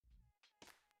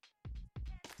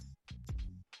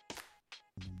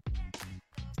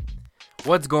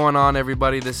What's going on,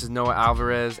 everybody? This is Noah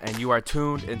Alvarez, and you are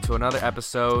tuned into another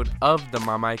episode of the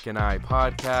My Mike and I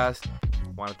podcast.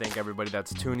 I want to thank everybody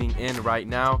that's tuning in right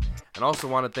now, and also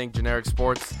want to thank Generic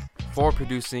Sports for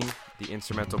producing the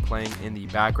instrumental playing in the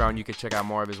background. You can check out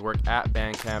more of his work at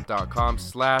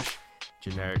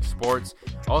bandcamp.com/Generic Sports.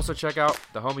 Also check out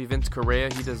the homie Vince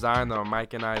Correa. He designed the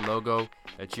Mike and I logo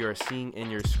that you are seeing in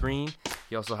your screen.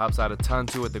 He also helps out a ton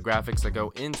too with the graphics that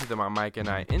go into the My Mike and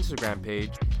I Instagram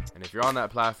page. And if you're on that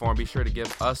platform, be sure to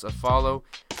give us a follow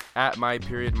at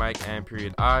my.mike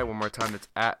and.I. One more time, that's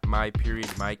at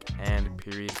my.mike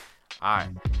and.I.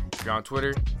 If you're on Twitter,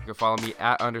 you can follow me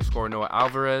at _Noah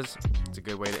Alvarez. It's a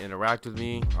good way to interact with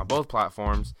me on both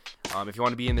platforms. If you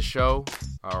want to be in the show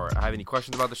or have any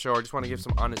questions about the show or just want to give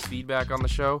some honest feedback on the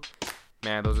show,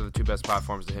 man, those are the two best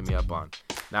platforms to hit me up on.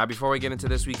 Now, before we get into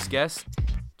this week's guest,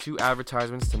 2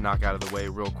 advertisements to knock out of the way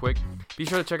real quick. Be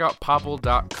sure to check out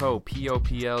popl.co,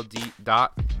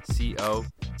 popld.co.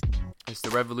 It's the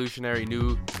revolutionary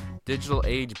new digital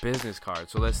age business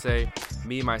card. So let's say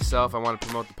me, myself, I want to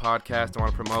promote the podcast, I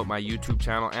want to promote my YouTube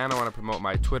channel, and I want to promote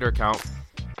my Twitter account.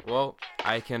 Well,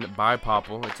 I can buy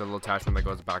Popl. It's a little attachment that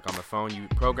goes back on the phone. You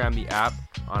program the app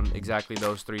on exactly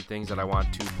those 3 things that I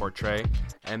want to portray.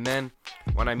 And then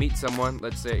when I meet someone,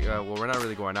 let's say, we're not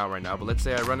really going out right now, but let's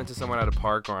say I run into someone at a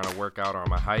park or on a workout or on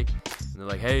my hike, and they're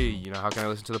like, hey, how can I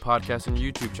listen to the podcast on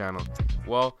your YouTube channel?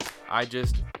 Well, I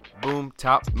just, boom,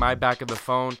 tap my back of the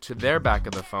phone to their back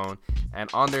of the phone,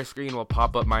 and on their screen will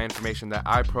pop up my information that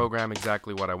I program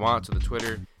exactly what I want. So the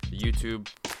Twitter, the YouTube,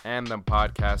 and the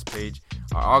podcast page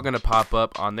are all going to pop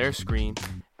up on their screen,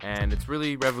 and it's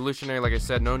really revolutionary. Like I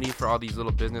said, no need for all these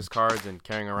little business cards and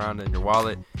carrying around in your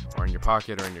wallet or in your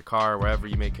pocket or in your car, wherever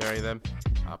you may carry them.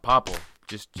 Popl,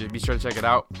 just be sure to check it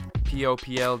out,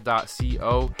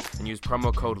 popl.co, and use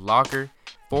promo code LOCKER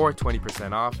for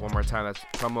 20% off. One more time, that's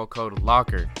promo code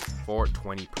LOCKER for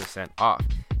 20% off.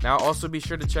 Now, also be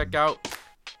sure to check out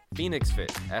Phoenix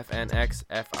Fit,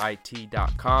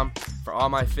 fnxfit.com. For all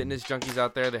my fitness junkies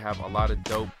out there, they have a lot of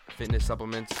dope fitness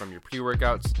supplements, from your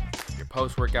pre-workouts, your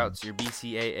post-workouts, your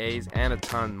BCAAs, and a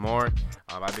ton more.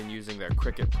 I've been using their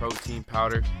Cricket protein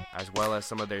powder as well as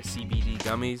some of their CBD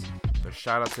gummies, so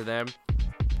shout out to them.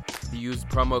 If you use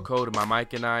promo code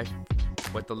MyMikeandI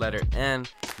with the letter N,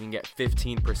 you can get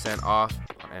 15% off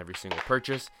on every single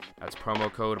purchase. That's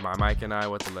promo code MyMikeandI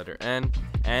with the letter N.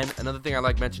 And another thing I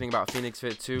like mentioning about Phoenix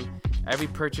Fit too, every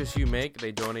purchase you make,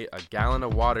 they donate a gallon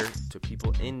of water to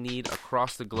people in need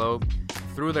across the globe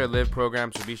through their Live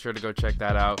program, so be sure to go check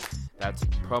that out. That's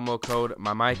promo code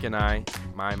MyMikeandI,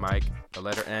 my Mike, the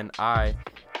letter N-I,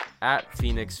 at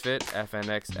PhoenixFit,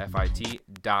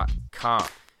 fnxfit.com.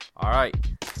 All right,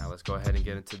 now let's go ahead and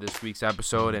get into this week's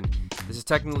episode, and this is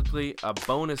technically a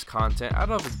bonus content. I don't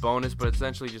know if it's bonus, but it's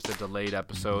essentially just a delayed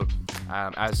episode.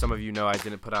 As some of you know, I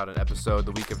didn't put out an episode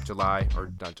the week of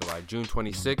June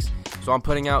 26th, so I'm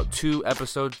putting out 2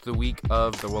 episodes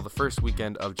the first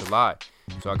weekend of July.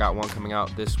 So I got one coming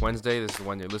out this Wednesday. This is the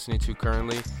one you're listening to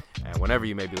currently, and whenever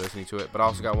you may be listening to it, but I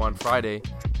also got one Friday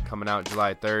coming out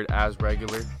July 3rd as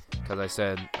regular. Because I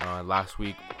said last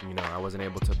week, I wasn't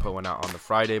able to put one out on the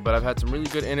Friday, but I've had some really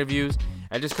good interviews,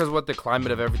 and just because with the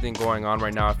climate of everything going on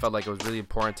right now, I felt like it was really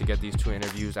important to get these 2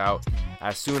 interviews out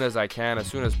as soon as I can, as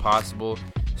soon as possible.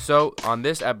 So on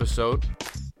this episode,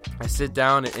 I sit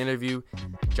down and interview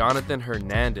Jonathan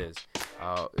Hernandez,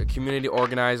 a community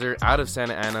organizer out of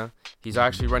Santa Ana. He's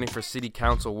actually running for City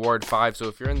Council Ward 5, so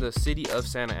if you're in the city of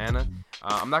Santa Ana,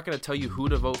 I'm not going to tell you who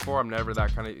to vote for. I'm never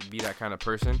that kind of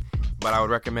person. But I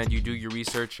would recommend you do your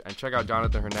research and check out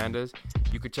Jonathan Hernandez.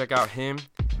 You could check out him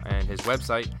and his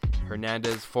website,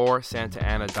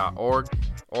 hernandez4santana.org,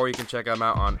 or you can check him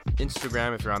out on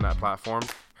Instagram if you're on that platform,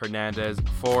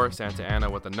 Hernandez4Santa Ana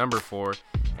with the number 4.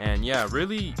 And yeah,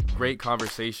 really great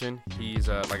conversation. He's,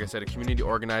 like I said, a community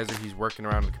organizer. He's working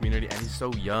around the community, and he's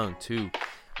so young too.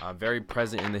 Very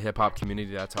present in the hip-hop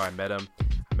community. That's how I met him.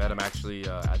 I met him actually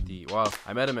I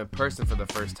met him in person for the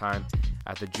first time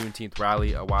at the Juneteenth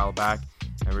rally a while back,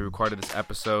 and we recorded this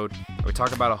episode. We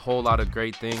talk about a whole lot of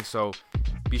great things, so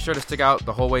be sure to stick out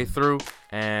the whole way through.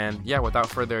 And yeah, without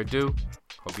further ado,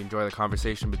 hope you enjoy the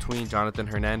conversation between Jonathan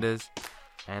Hernandez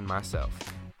and myself.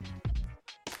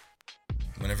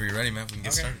 Whenever you're ready, man, we can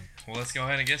get started. Well, let's go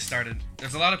ahead and get started.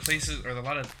 There's a lot of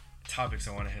topics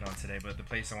I want to hit on today, but the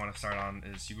place I want to start on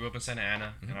is you grew up in Santa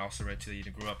Ana, and I also read too that you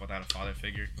grew up without a father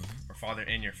figure or father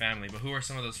in your family. But who are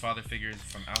some of those father figures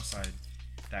from outside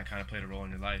that kind of played a role in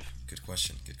your life? Good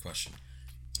question.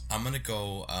 I'm going to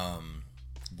go,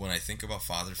 when I think about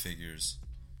father figures,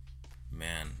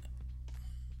 man,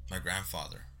 my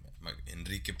grandfather,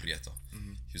 Enrique Prieto.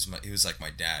 He was like my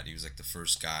dad. He was like the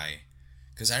first guy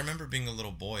Because I remember being a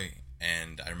little boy,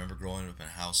 and I remember growing up in a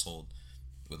household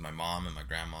with my mom and my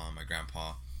grandma and my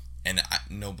grandpa, and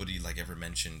nobody like ever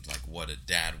mentioned like what a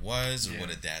dad was or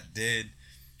what a dad did,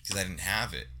 because I didn't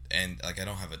have it, and like I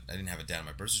didn't have a dad on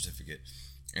my birth certificate,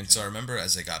 and so I remember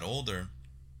as I got older,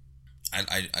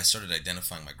 I started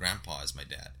identifying my grandpa as my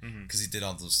dad, because he did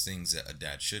all those things that a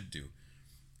dad should do.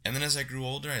 And then as I grew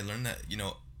older, I learned that,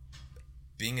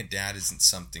 being a dad isn't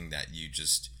something that you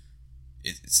just,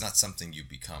 it's not something you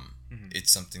become.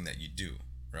 It's something that you do,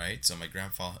 right? So my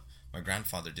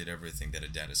grandfather did everything that a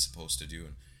dad is supposed to do,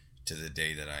 and to the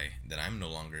day that I'm no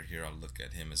longer here, I'll look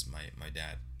at him as my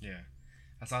dad. Yeah,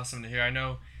 that's awesome to hear. I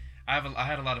know I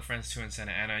had a lot of friends too in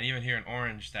Santa Ana, and even here in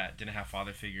Orange, that didn't have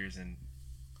father figures. And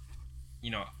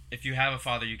if you have a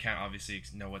father, you can't obviously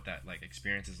know what that like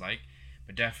experience is like.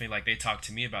 But definitely, like, they talked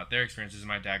to me about their experiences.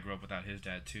 My dad grew up without his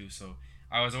dad too, so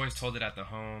I was always told it at the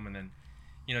home. And then,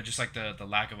 just like the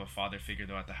lack of a father figure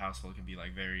though at the household can be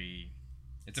like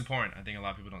it's important. I think a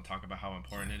lot of people don't talk about how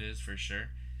important it is, for sure.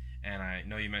 And I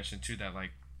know you mentioned too that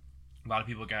like a lot of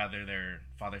people gather their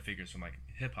father figures from like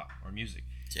hip hop or music,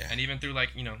 and even through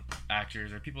like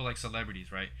actors or people like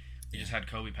celebrities, right? We just had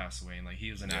Kobe pass away, and like he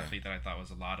was an athlete that I thought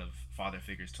was a lot of father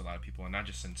figures to a lot of people, and not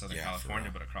just in Southern California,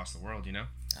 but across the world.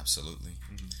 Absolutely.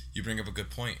 You bring up a good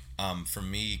point. For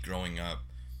me, growing up,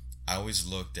 I always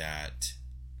looked at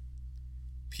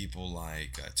people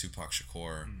like Tupac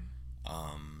Shakur,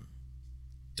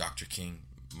 Dr. King,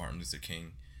 Martin Luther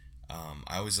King.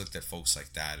 I always looked at folks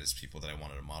like that as people that I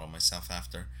wanted to model myself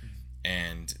after.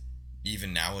 And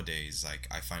even nowadays, like,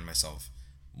 I find myself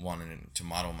wanting to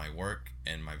model my work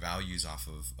and my values off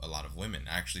of a lot of women.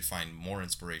 I actually find more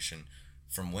inspiration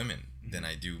from women than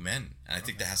I do men. And I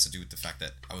think that has to do with the fact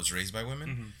that I was raised by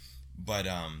women. But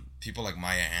people like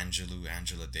Maya Angelou,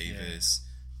 Angela Davis,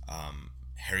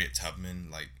 Harriet Tubman,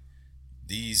 like,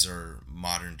 these are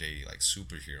modern day like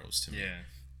superheroes to me.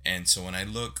 And so when I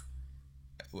look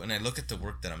at the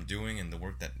work that I'm doing and the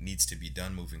work that needs to be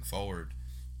done moving forward,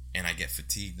 and I get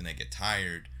fatigued and I get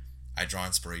tired, I draw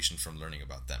inspiration from learning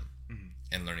about them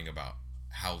and learning about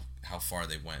how far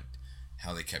they went,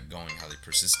 how they kept going, how they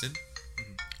persisted.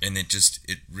 And it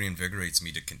reinvigorates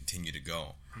me to continue to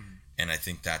go. And I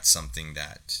think that's something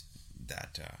that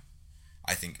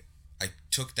I think I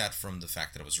took that from the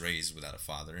fact that I was raised without a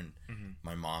father, and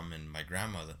my mom and my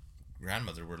grandmother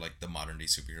were like the modern day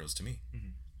superheroes to me.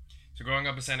 So growing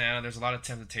up in Santa Ana, there's a lot of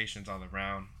temptations all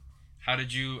around. How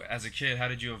did you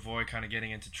avoid kind of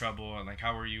getting into trouble, and like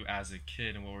how were you as a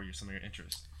kid, and what were some of your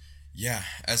interests? Yeah,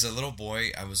 as a little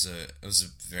boy, I was a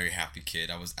very happy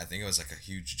kid. I think I was like a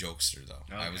huge jokester though.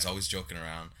 Okay. I was always joking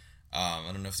around. I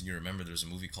don't know if you remember, there's a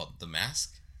movie called The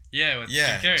Mask. Yeah, with Jim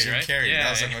Carrey, right? Carrey. Yeah, that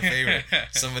was like my favorite.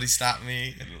 Somebody stopped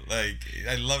me. Like,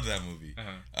 I loved that movie.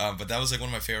 But that was like one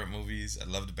of my favorite movies. I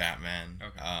loved Batman.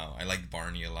 Okay. I liked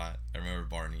Barney a lot. I remember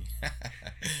Barney.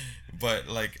 But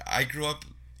like, I grew up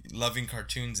loving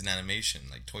cartoons and animation,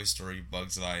 like Toy Story,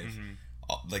 Bugs Life.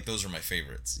 Like, those are my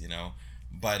favorites,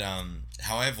 But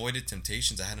how I avoided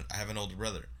temptations, I have an older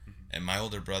brother, and my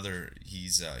older brother,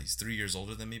 he's 3 years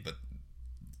older than me, but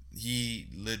he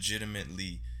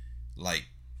legitimately like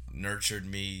nurtured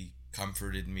me,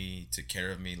 comforted me, took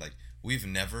care of me. Like, we've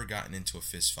never gotten into a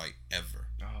fist fight ever.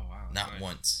 Oh wow! Not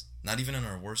once. Not even on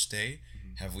our worst day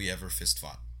have we ever fist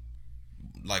fought.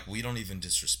 Like, we don't even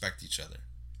disrespect each other.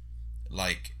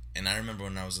 Like, and I remember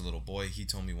when I was a little boy, he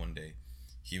told me one day,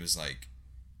 he was like,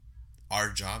 our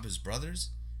job as brothers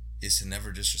is to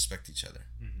never disrespect each other.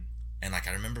 And like,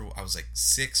 I remember I was like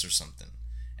 6 or something,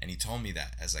 and he told me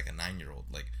that as like a 9-year-old,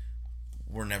 like,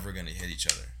 we're never gonna hit each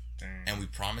other. Dang. And we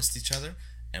promised each other,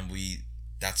 and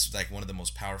that's like one of the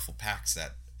most powerful pacts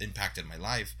that impacted my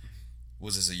life,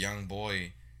 was as a young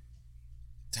boy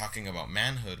talking about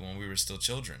manhood when we were still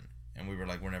children, and we were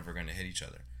like, we're never gonna hit each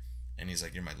other. And he's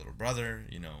like, you're my little brother,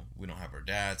 we don't have our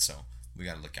dad, so we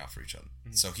gotta look out for each other.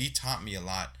 So he taught me a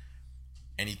lot,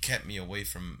 and he kept me away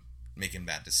from making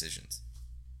bad decisions.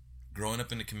 Growing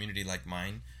up in a community like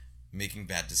mine, making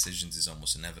bad decisions is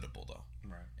almost inevitable though.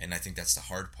 Right. And I think that's the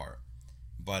hard part.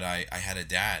 But I had a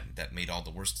dad that made all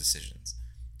the worst decisions.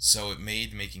 So it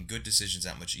made making good decisions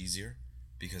that much easier,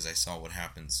 because I saw what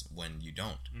happens when you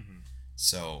don't.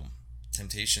 So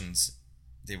temptations,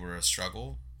 they were a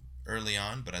struggle early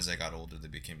on, but as I got older, they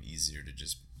became easier to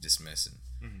just dismiss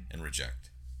and reject.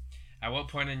 At what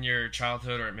point in your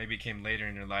childhood, or it maybe came later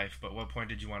in your life, but what point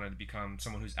did you want to become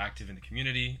someone who's active in the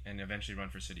community and eventually run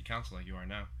for city council like you are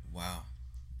now? Wow.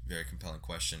 Very compelling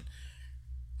question.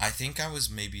 I think I was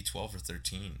maybe 12 or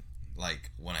 13,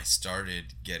 like, when I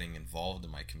started getting involved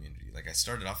in my community. Like, I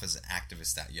started off as an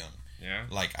activist that young. Yeah?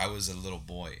 Like, I was a little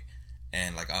boy,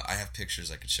 and like I have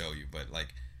pictures I could show you, but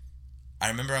like I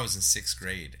remember I was in 6th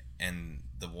grade and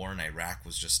the war in Iraq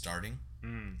was just starting.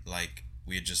 Like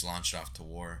we had just launched off to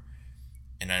war,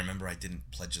 and I remember I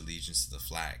didn't pledge allegiance to the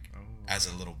flag as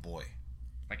a little boy.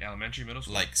 Like elementary, middle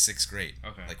school? Like 6th grade.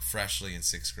 Okay. Like freshly in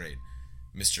 6th grade.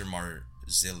 Mr.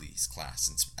 Marzilli's class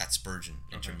at Spurgeon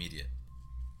Intermediate.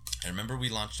 I remember we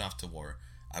launched off to war.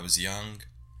 I was young,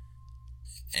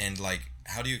 and like,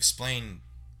 how do you explain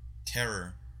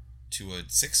terror to a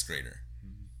 6th grader?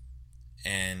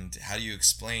 And how do you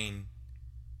explain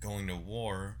going to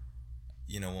war,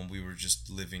 you know, when we were just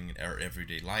living our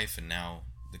everyday life, and now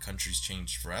the country's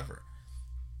changed forever?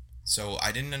 So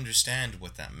I didn't understand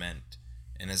what that meant.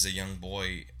 And as a young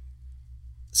boy,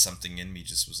 something in me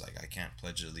just was like, I can't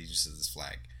pledge allegiance to this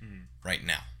flag right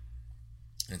now.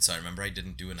 And so I remember I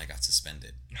didn't do it, and I got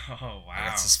suspended. Oh, wow. I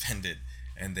got suspended,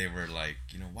 and they were like,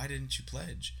 you know, why didn't you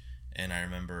pledge? And I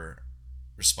remember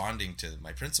responding to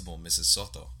my principal, Mrs.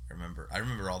 Soto. I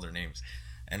remember all their names.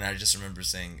 And I just remember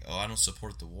saying, oh, I don't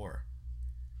support the war.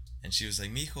 And she was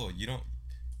like, Mijo,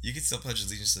 you can still pledge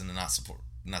allegiance and not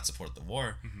support the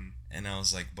war. And I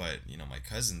was like, but, you know, my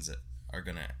cousins are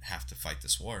gonna have to fight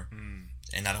this war,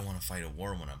 and I don't want to fight a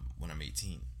war when I'm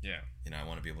 18. Yeah, you know, I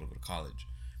want to be able to go to college,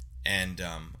 and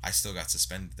I still got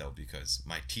suspended though because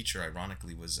my teacher,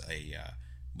 ironically, was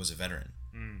a veteran.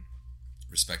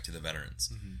 Respect to the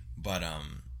veterans, but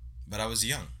I was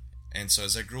young, and so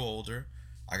as I grew older,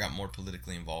 I got more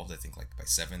politically involved. I think like by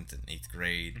 7th and 8th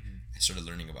grade, I started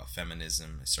learning about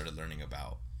feminism. I started learning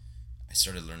about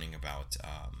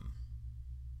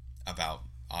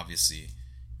obviously,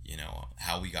 you know,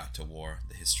 how we got to war,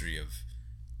 the history of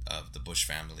the Bush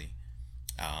family,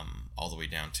 all the way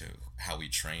down to how we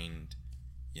trained,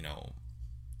 you know,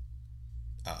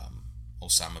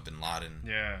 Osama bin Laden.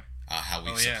 Yeah. How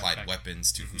we supplied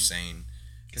weapons to Hussein.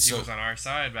 Because he was on our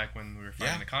side back when we were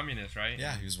fighting the communists, right?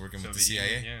 Yeah, he was working with the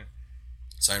CIA. Yeah.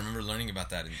 So I remember learning about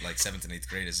that in like 7th and 8th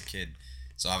grade as a kid.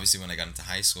 So obviously when I got into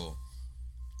high school,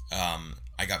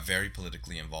 I got very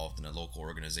politically involved in a local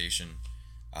organization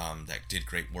that did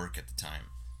great work at the time.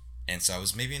 And so I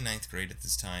was maybe in 9th grade at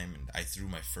this time, and I threw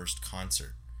my first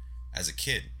concert as a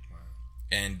kid. Wow.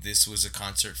 And this was a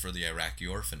concert for the Iraqi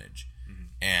orphanage.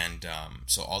 And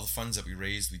so all the funds that we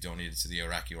raised, we donated to the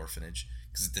Iraqi orphanage.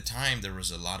 Because at the time, there was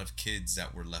a lot of kids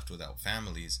that were left without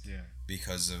families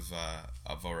because of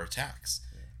our attacks.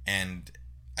 Yeah. And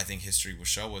I think history will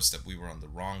show us that we were on the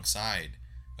wrong side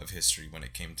of history when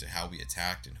it came to how we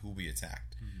attacked and who we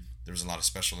attacked. There was a lot of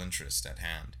special interest at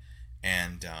hand.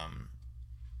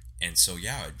 And so,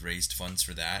 yeah, I raised funds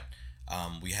for that.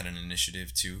 We had an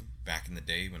initiative, too, back in the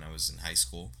day when I was in high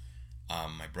school.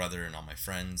 My brother and all my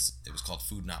friends, it was called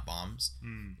Food Not Bombs.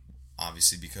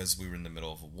 Obviously, because we were in the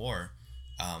middle of a war,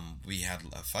 we had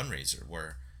a fundraiser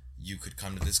where you could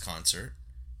come to this concert.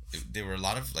 There were a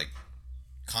lot of, like,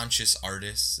 conscious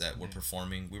artists that were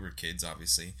performing. We were kids,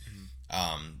 obviously.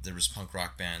 There was punk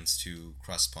rock bands, too,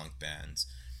 crust punk bands.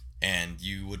 And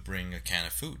you would bring a can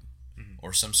of food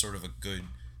or some sort of a good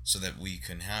so that we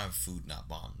can have food, not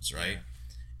bombs, right? Yeah.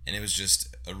 And it was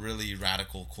just a really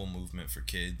radical, cool movement for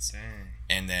kids. Dang.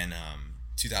 And then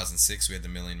 2006, we had the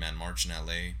Million Man March in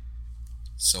LA.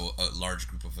 So a large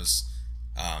group of us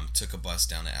took a bus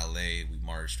down to LA. We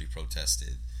marched, we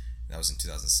protested. That was in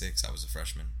 2006. I was a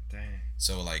freshman. Dang.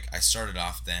 So, like, I started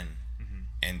off then.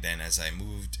 And then as I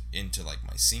moved into, like,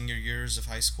 my senior years of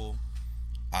high school,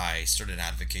 I started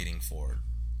advocating for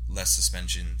less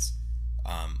suspensions,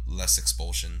 less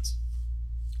expulsions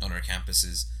on our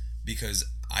campuses, because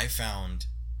I found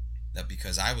that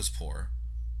because I was poor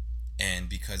and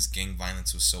because gang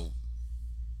violence was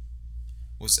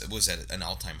at an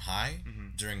all-time high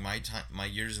during my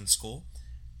years in school,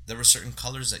 there were certain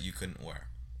colors that you couldn't wear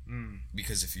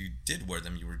because if you did wear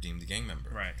them, you were deemed a gang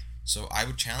member. Right. So I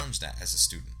would challenge that as a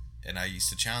student, and I used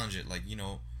to challenge it, like, you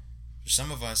know, for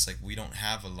some of us, like, we don't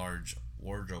have a large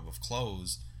wardrobe of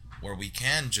clothes where we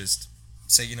can just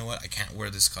say, you know what, I can't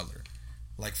wear this color.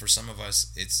 Like, for some of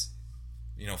us, it's,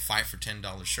 you know, $5 for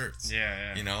 $10 shirts.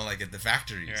 Yeah. You know, like at the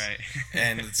factories. Right.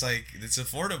 And it's like, it's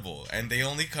affordable. And they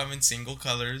only come in single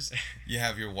colors. You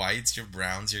have your whites, your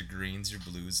browns, your greens, your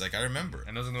blues. Like, I remember.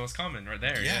 And those are the most common right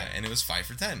there. Yeah. And it was 5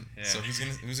 for 10. Yeah. So who's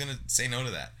gonna say no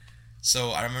to that? So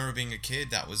I remember being a kid,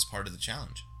 that was part of the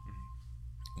challenge.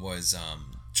 Was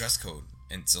dress code.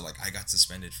 And so, like, I got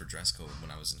suspended for dress code when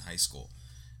I was in high school.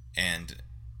 And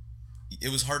it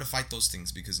was hard to fight those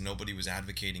things because nobody was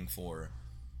advocating for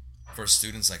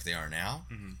students like they are now.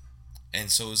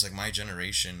 And so it was like my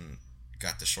generation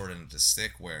got the short end of the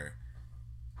stick, where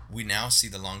we now see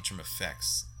the long-term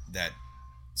effects that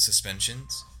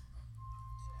suspensions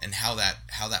and how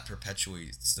that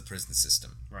perpetuates the prison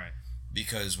system. Right.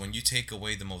 Because when you take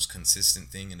away the most consistent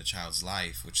thing in a child's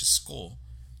life, which is school,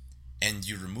 and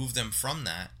you remove them from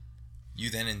that, you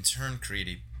then in turn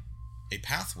create a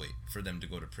pathway for them to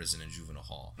go to prison and juvenile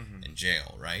hall and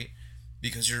jail, right?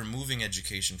 Because you're removing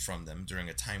education from them during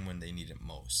a time when they need it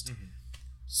most.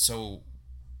 So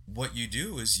what you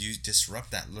do is you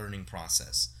disrupt that learning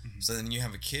process. So then you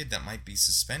have a kid that might be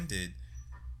suspended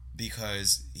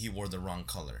because he wore the wrong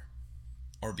color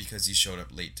or because he showed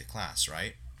up late to class,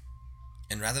 right?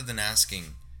 And rather than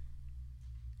asking,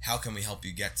 how can we help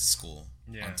you get to school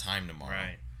on time tomorrow?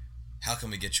 Right. How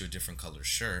can we get you a different color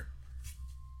shirt?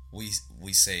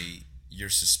 We say, you're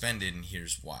suspended and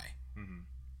here's why.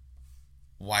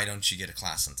 Why don't you get a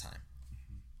class on time?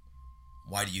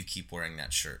 Why do you keep wearing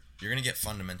that shirt? You're going to get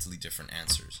fundamentally different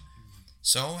answers.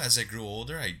 So as I grew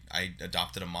older, I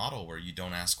adopted a model where you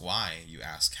don't ask why, you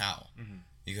ask how.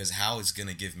 Because how is going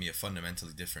to give me a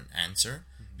fundamentally different answer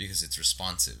because it's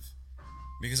responsive.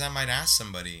 Because I might ask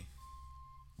somebody,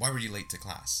 why were you late to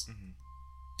class?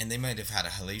 And they might have had a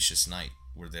hellacious night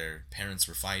where their parents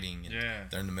were fighting and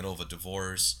they're in the middle of a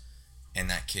divorce and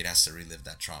that kid has to relive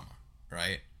that trauma,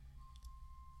 right?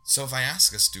 So if I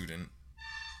ask a student,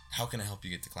 how can I help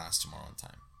you get to class tomorrow on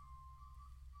time?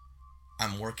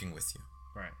 I'm working with you.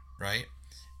 Right?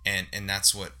 And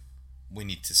that's what we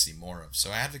need to see more of.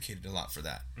 So I advocated a lot for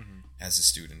that as a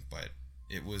student, but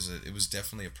it was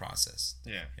definitely a process.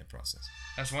 A process.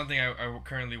 That's one thing I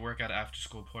currently work at after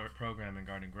school program in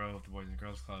Garden Grove, the Boys and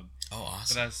Girls Club. Oh,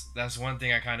 awesome. So that's one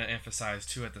thing I kind of emphasized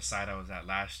too at the site I was at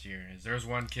last year. Is there was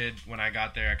one kid when I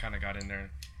got there, I kind of got in there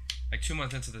like 2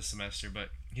 months into the semester, but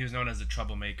he was known as a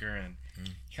troublemaker, and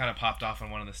he kind of popped off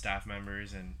on one of the staff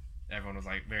members, and everyone was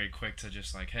like very quick to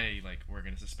just like, hey, like we're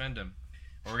gonna suspend him,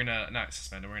 or we're gonna not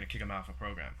suspend him, we're gonna kick him out of a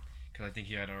program, because I think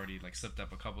he had already like slipped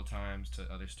up a couple times to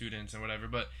other students and whatever.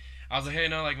 But I was like, hey,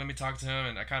 no, like let me talk to him,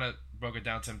 and I kind of broke it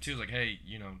down to him too, like, hey,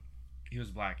 you know, he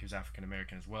was black, he was African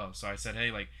American as well, so I said,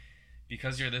 hey, like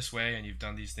because you're this way and you've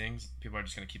done these things, people are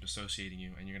just gonna keep associating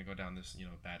you, and you're gonna go down this, you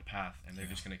know, bad path, and they're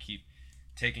just gonna keep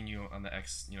taking you on the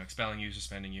expelling you,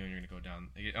 suspending you, and you're gonna go down.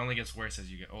 It only gets worse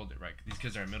as you get older, right? These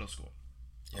kids are in middle school,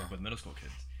 or with middle school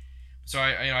kids. So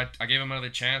I gave him another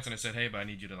chance, and I said, hey, but I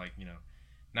need you to, like, you know,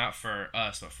 not for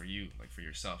us, but for you, like for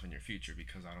yourself and your future,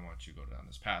 because I don't want you to go down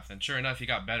this path. And sure enough, he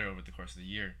got better over the course of the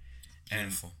year.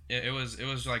 Beautiful. And it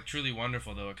was like truly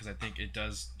wonderful though, because I think it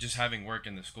does, just having work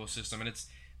in the school system, and it's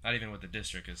not even with the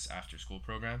district, it's after school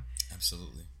program.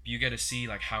 Absolutely. You get to see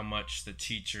like how much the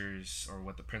teachers or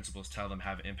what the principals tell them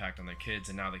have an impact on their kids,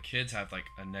 and now the kids have like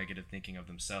a negative thinking of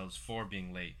themselves for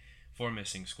being late, for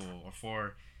missing school, or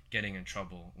for getting in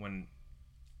trouble. When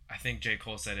I think J.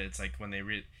 Cole said it, it's like when they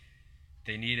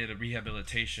needed a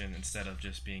rehabilitation instead of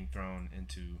just being thrown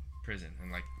into prison,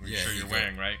 and like you're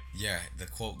wearing, right? Yeah, the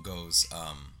quote goes,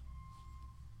 I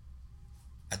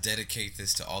dedicate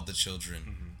this to all the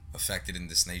children affected in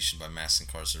this nation by mass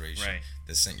incarceration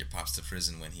that sent your pops to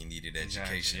prison when he needed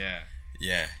education.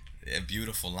 Yeah, a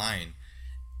beautiful line.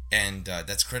 And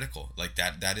that's critical. Like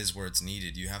that is where it's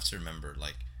needed. You have to remember,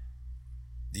 like,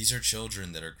 these are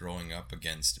children that are growing up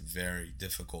against very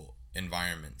difficult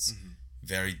environments,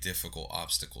 very difficult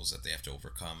obstacles that they have to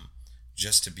overcome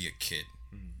just to be a kid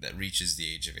that reaches the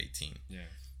age of 18. Yeah.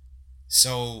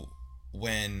 So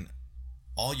when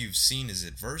all you've seen is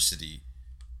adversity,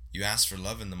 you ask for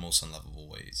love in the most unlovable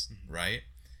ways, right?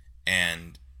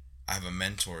 And I have a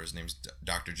mentor, his name's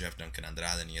Dr. Jeff Duncan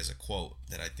Andrade, and he has a quote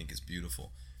that I think is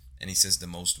beautiful. And he says, the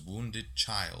most wounded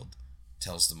child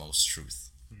tells the most truth.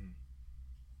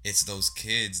 It's those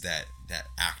kids that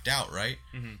act out, right?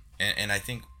 And I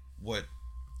think what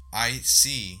I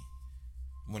see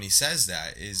when he says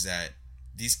that is that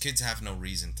these kids have no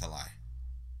reason to lie.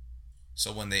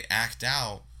 So when they act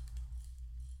out,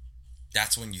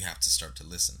 that's when you have to start to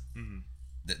listen.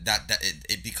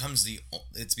 It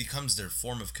becomes their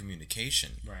form of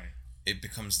communication. Right. It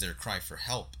becomes their cry for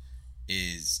help.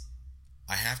 Is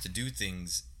I have to do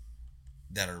things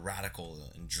that are radical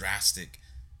and drastic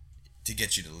to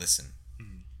get you to listen.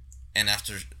 And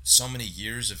after so many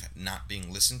years of not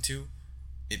being listened to,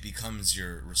 it becomes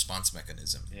your response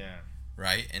mechanism. Yeah.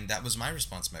 Right? And that was my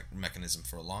response mechanism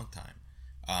for a long time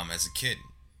as a kid.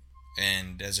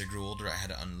 And as I grew older, I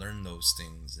had to unlearn those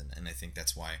things. And I think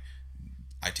that's why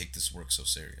I take this work so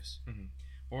serious.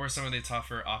 What were some of the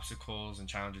tougher obstacles and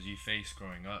challenges you faced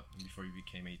growing up before you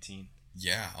became 18?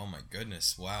 Yeah. Oh, my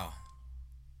goodness. Wow.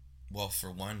 Well,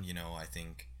 for one, I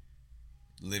think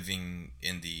living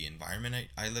in the environment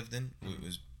I lived in, it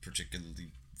was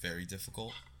particularly very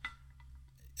difficult.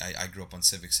 I grew up on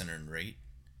Civic Center in Rate,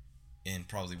 in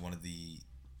probably one of the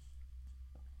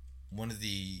one of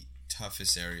the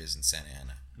toughest areas in Santa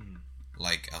Ana.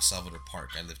 Like El Salvador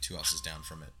Park. I lived 2 houses down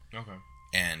from it. Okay.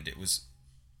 And it was,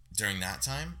 during that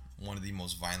time, one of the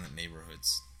most violent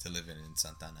neighborhoods to live in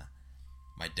Santa Ana.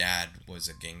 My dad was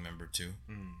a gang member too.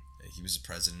 He was the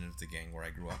president of the gang where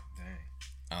I grew up.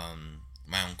 Dang.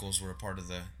 My uncles were a part of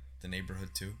the neighborhood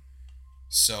too.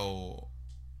 So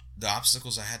the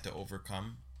obstacles I had to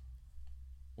overcome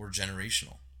were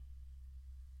generational.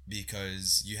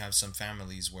 Because you have some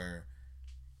families where,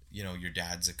 you know, your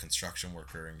dad's a construction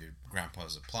worker and your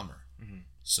grandpa's a plumber.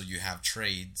 So you have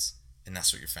trades, and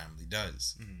that's what your family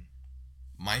does.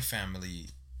 My family,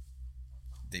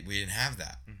 we didn't have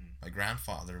that. My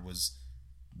grandfather was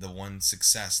the one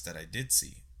success that I did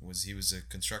see. He was a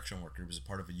construction worker. He was a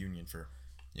part of a union for,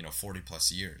 40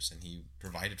 plus years, and he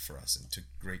provided for us and took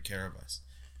great care of us.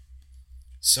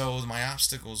 So my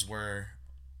obstacles were,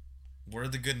 where are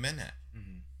the good men at?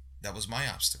 That was my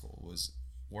obstacle, was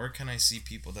where can I see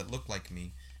people that look like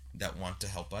me that want to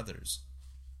help others?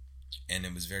 And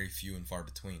it was very few and far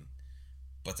between.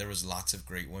 But there was lots of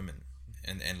great women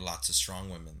and lots of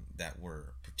strong women that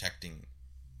were protecting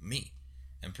me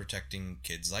and protecting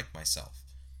kids like myself.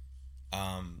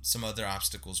 Some other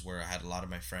obstacles where I had a lot of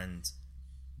my friends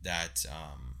that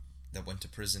went to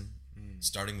prison,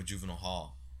 starting with juvenile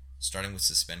hall, starting with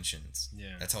suspensions.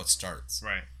 Yeah. That's how it starts.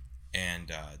 Right.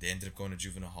 And they ended up going to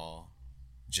juvenile hall,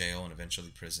 jail, and eventually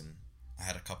prison. I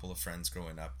had a couple of friends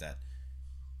growing up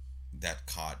that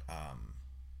caught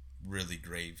really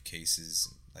grave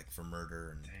cases, like for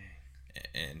murder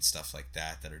and stuff like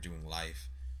that are doing life.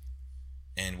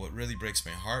 And what really breaks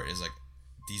my heart is, like,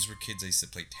 these were kids I used to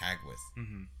play tag with.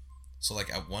 So,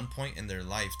 like, at one point in their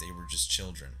life, they were just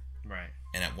children. Right.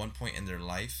 And at one point in their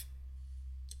life,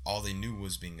 all they knew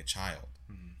was being a child.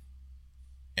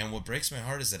 And what breaks my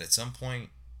heart is that at some point,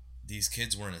 these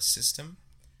kids were in a system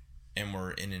and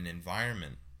were in an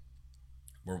environment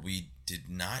where we did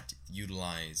not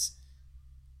utilize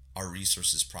our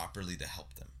resources properly to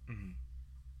help them.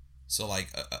 So, like,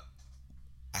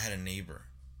 I had a neighbor.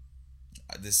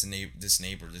 This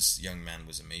young man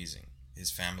was amazing.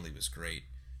 His family was great.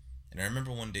 And I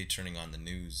remember one day turning on the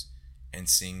news and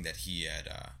seeing that he had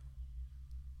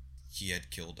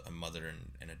killed a mother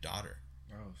and a daughter.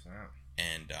 Oh, snap.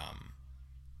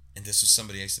 And this was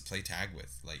somebody I used to play tag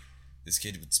with. Like, this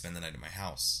kid would spend the night at my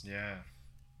house. Yeah.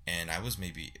 And I was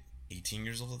maybe 18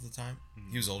 years old at the time.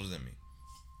 He was older than me.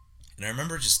 And I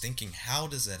remember just thinking, how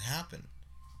does that happen?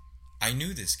 I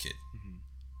knew this kid.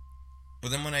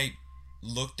 But then when I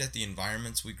looked at the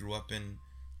environments we grew up in,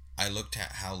 I looked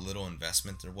at how little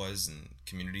investment there was in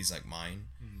communities like mine.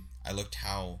 I looked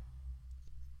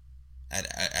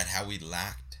at how we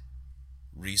lacked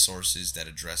resources that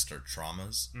addressed our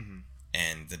traumas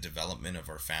and the development of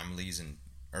our families and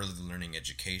early learning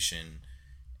education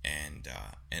and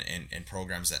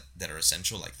programs that are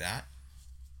essential like that.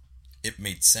 It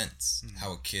made sense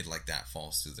how a kid like that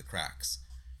falls through the cracks.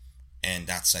 And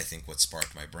that's, I think, what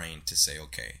sparked my brain to say,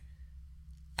 okay,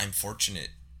 I'm fortunate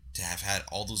to have had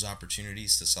all those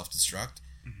opportunities to self-destruct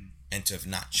and to have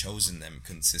not chosen them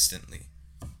consistently.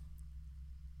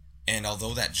 And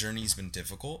although that journey's been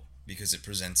difficult because it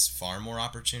presents far more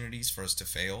opportunities for us to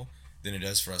fail than it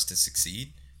does for us to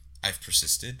succeed, I've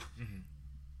persisted.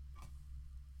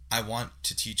 I want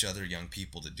to teach other young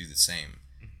people to do the same.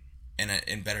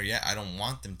 And better yet, I don't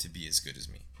want them to be as good as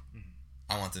me.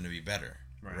 I want them to be better,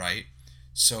 right?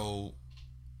 So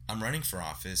I'm running for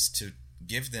office to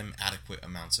give them adequate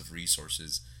amounts of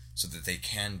resources so that they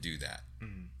can do that,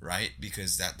 right?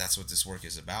 Because that's what this work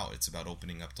is about. It's about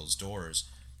opening up those doors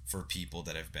for people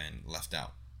that have been left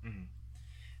out.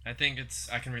 I think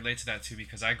I can relate to that too,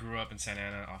 because I grew up in Santa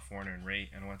Ana off Warner and Rate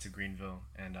and went to Greenville,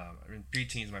 and in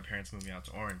preteens my parents moved me out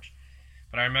to Orange.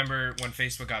 But I remember when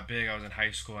Facebook got big, I was in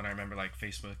high school, and I remember like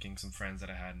Facebooking some friends that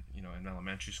I had, in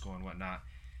elementary school and whatnot.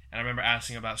 And I remember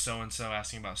asking about so-and-so,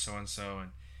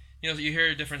 and you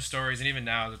hear different stories, and even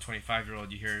now as a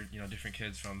 25-year-old, you hear, different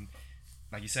kids from,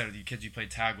 like you said, the kids you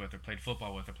played tag with or played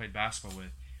football with or played basketball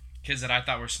with, kids that I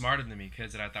thought were smarter than me,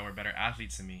 kids that I thought were better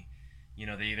athletes than me.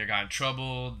 They either got in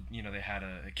trouble, they had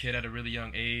a kid at a really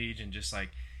young age, and just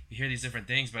like, you hear these different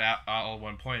things, but at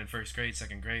one point in first grade,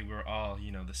 second grade, we were all,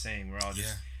 the same. We're all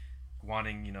just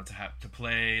wanting, to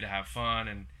play, to have fun.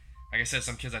 And like I said,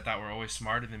 some kids I thought were always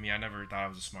smarter than me. I never thought I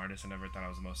was the smartest. I never thought I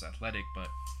was the most athletic. But,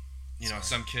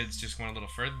 some kids just went a little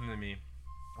further than me,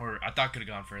 or I thought could have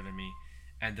gone further than me,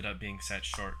 ended up being set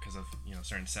short because of,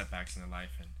 certain setbacks in their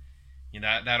life. And,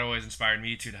 that always inspired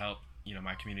me to help,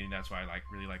 my community. That's why I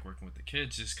really like working with the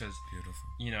kids, just because,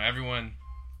 everyone,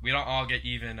 we don't all get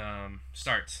even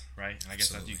starts, right? And I guess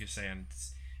that's what you could say. And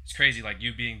it's crazy, like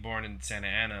you being born in Santa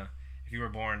Ana, if you were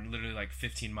born literally like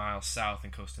 15 miles south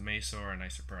in Costa Mesa or a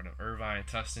nicer part of Irvine,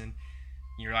 Tustin,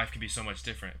 your life could be so much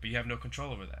different, but you have no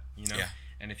control over that, you know? Yeah.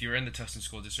 And if you were in the Tustin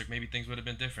school district, maybe things would have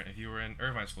been different. If you were in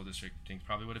Irvine school district, things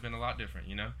probably would have been a lot different,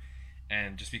 you know?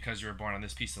 And just because you were born on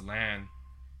this piece of land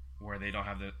where they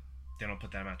don't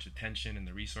put that much attention and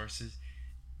the resources,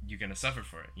 you're going to suffer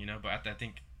for it, you know? But I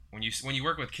think when you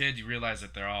work with kids, you realize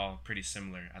that they're all pretty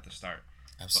similar at the start.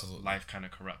 Absolutely. But life kind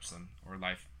of corrupts them, or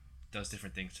life does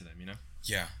different things to them, you know?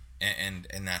 Yeah.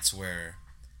 And that's where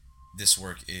this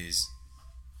work is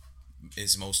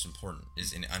most important,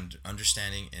 is in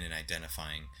understanding and in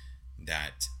identifying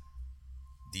that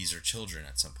these are children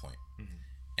at some point. Mm-hmm.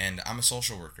 And I'm a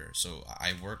social worker, so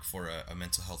I work for a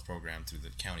mental health program through the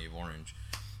County of Orange,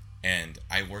 and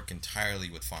I work entirely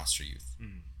with foster youth.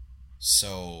 Mm-hmm.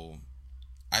 So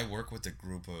I work with a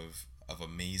group of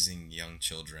amazing young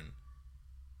children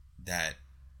that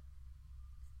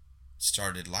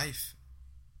started life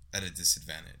at a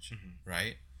disadvantage, mm-hmm.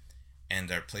 right?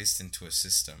 And are placed into a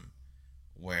system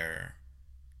where,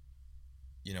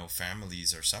 you know,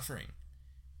 families are suffering,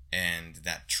 and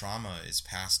that trauma is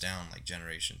passed down like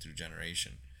generation through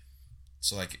generation.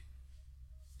 So like,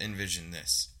 envision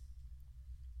this,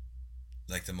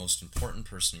 like the most important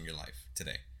person in your life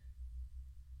today,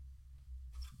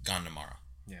 gone tomorrow.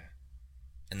 Yeah.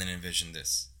 And then envision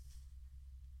this,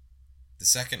 the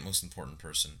second most important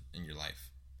person in your life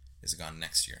is gone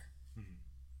next year. Mm-hmm.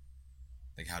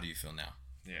 Like, how do you feel now?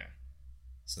 Yeah.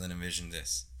 So then envision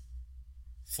this.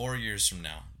 4 years from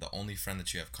now, the only friend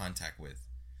that you have contact with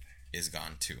is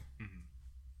gone too. Mm-hmm.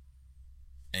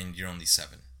 And you're only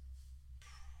 7.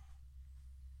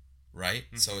 Right?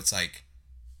 Mm-hmm. So it's like,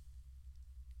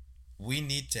 we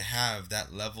need to have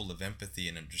that level of empathy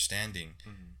and understanding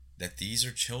mm-hmm. that these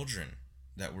are children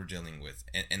that we're dealing with.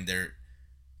 And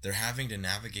they're having to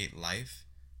navigate life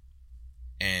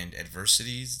and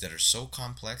adversities that are so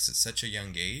complex at such a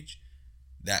young age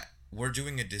that we're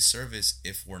doing a disservice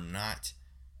if we're not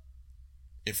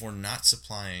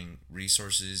supplying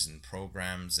resources and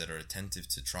programs that are attentive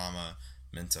to trauma,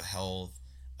 mental health,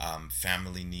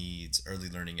 family needs, early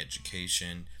learning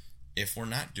education. If we're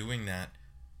not doing that,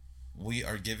 we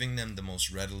are giving them the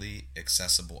most readily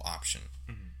accessible option,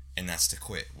 mm-hmm. and that's to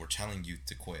quit. We're telling youth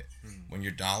to quit. Mm-hmm. When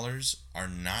your dollars are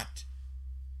not,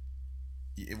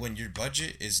 when your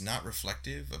budget is not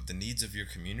reflective of the needs of your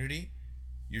community,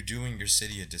 you're doing your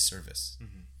city a disservice.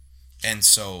 Mm-hmm. And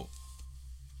so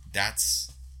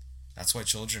that's why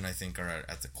children, I think, are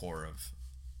at the core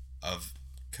of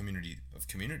community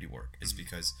work, is mm-hmm.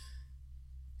 because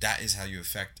that is how you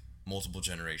affect multiple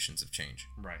generations of change.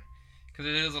 Right. Because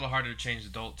it is a little harder to change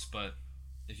adults, but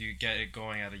if you get it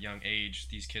going at a young age,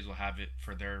 these kids will have it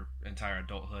for their entire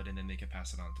adulthood, and then they can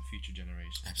pass it on to future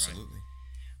generations. Absolutely.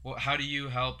 Right? Well, how do you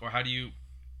help, or how do you,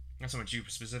 not so much you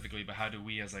specifically, but how do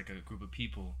we as like a group of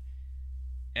people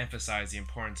emphasize the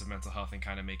importance of mental health and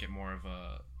kind of make it more of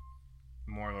a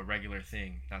regular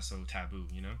thing, not so taboo,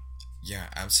 you know? Yeah,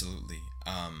 absolutely.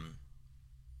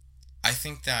 I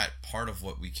think that part of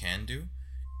what we can do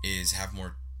is have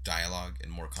more dialogue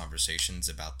and more conversations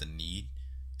about the need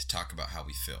to talk about how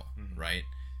we feel, mm-hmm. right?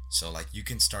 So like, you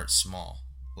can start small,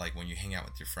 like when you hang out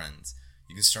with your friends,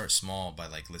 you can start small by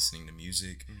like listening to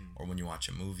music, mm-hmm. or when you watch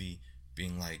a movie,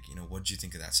 being like, you know, what did you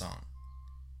think of that song?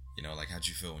 You know, like, how'd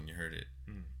you feel when you heard it?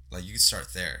 Mm-hmm. Like, you can start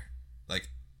there. Like,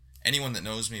 anyone that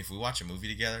knows me, if we watch a movie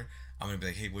together, I'm gonna be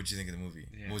like, hey, what'd you think of the movie?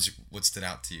 Yeah. What stood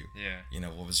out to you? Yeah. You know,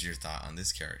 what was your thought on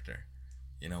this character?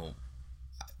 You know,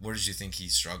 where did you think he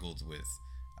struggled with?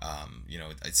 You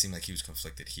know, it seemed like he was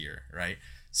conflicted here, right?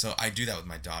 So I do that with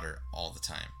my daughter all the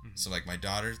time. Mm-hmm. So like, my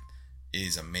daughter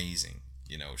is amazing.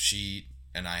 You know, she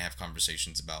and I have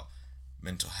conversations about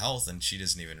mental health, and she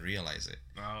doesn't even realize it.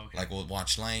 Oh, okay. Like, we'll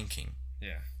watch Lion King.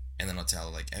 Yeah. And then I'll tell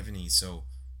her, like, Ebony, so,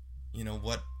 you know,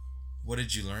 what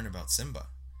did you learn about Simba?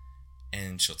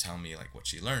 And she'll tell me, like, what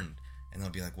she learned. And I'll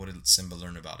be like, what did Simba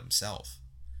learn about himself?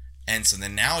 And so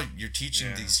then now you're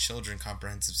teaching these children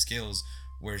comprehensive skills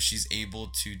where she's able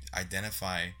to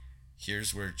identify,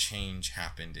 here's where change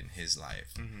happened in his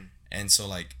life. Mm-hmm. And so,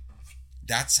 like,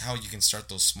 that's how you can start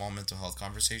those small mental health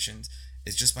conversations,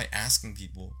 is just by asking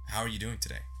people, how are you doing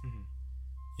today? Mm-hmm.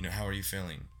 You know, how are you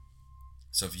feeling?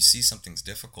 So if you see something's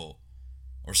difficult,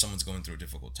 or someone's going through a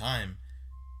difficult time,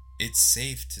 it's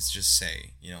safe to just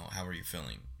say, you know, how are you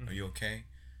feeling? Mm-hmm. Are you okay?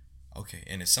 Okay.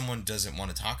 And if someone doesn't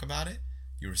want to talk about it,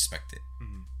 you respect it.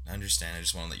 Mm-hmm. I understand. I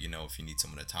just want to let you know, if you need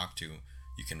someone to talk to,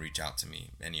 you can reach out to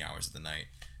me any hours of the night.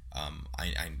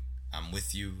 I'm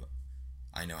with you.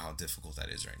 I know how difficult that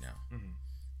is right now.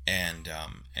 Mm-hmm.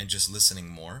 And just listening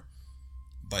more.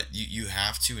 But you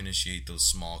have to initiate those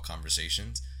small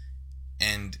conversations,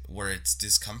 And where it's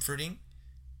discomforting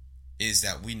is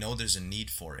that we know there's a need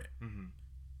for it,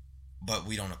 but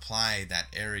we don't apply that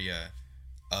area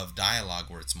of dialogue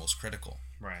where it's most critical.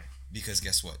 Right. Because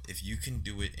guess what? If you can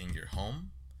do it in your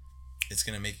home, it's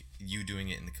going to make you doing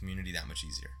it in the community that much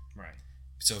easier. Right.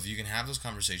 So if you can have those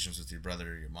conversations with your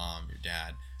brother, your mom, your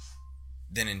dad,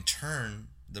 then in turn,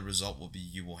 the result will be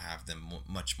you will have them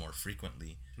much more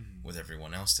frequently with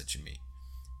everyone else that you meet.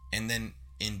 And then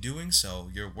in doing so,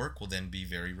 your work will then be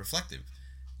very reflective.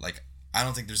 Like, I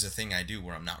don't think there's a thing I do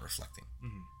where I'm not reflecting,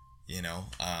 you know?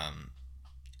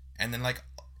 And then, like,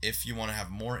 if you want to have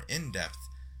more in-depth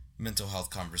mental health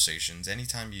conversations,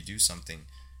 anytime you do something,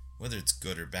 whether it's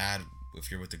good or bad, if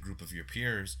you're with a group of your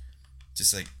peers,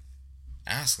 just, like,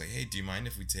 ask, like, hey, do you mind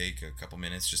if we take a couple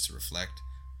minutes just to reflect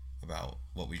about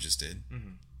what we just did?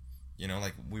 You know,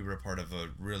 like, we were a part of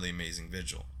a really amazing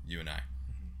vigil, you and I.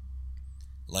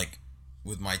 Like,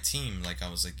 with my team, like, I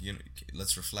was like, you know,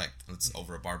 let's reflect. Let's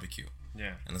over a barbecue.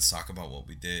 Yeah. And let's talk about what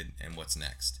we did and what's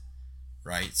next.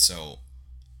 Right? So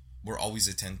we're always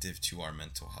attentive to our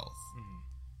mental health.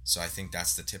 So I think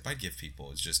that's the tip I'd give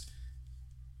people, is just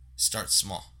start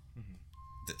small.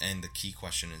 And the key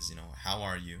question is, you know, how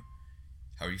are you?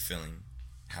 How are you feeling?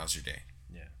 How's your day?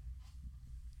 Yeah.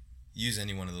 Use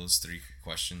any one of those three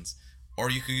questions,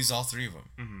 or you could use all three of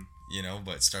them, you know,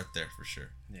 but start there for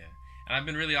sure. Yeah. And I've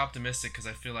been really optimistic because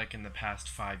I feel like in the past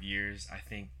 5 years, I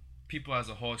think people as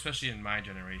a whole, especially in my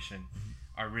generation,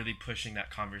 are really pushing that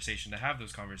conversation, to have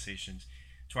those conversations.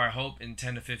 To where I hope in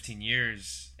 10 to 15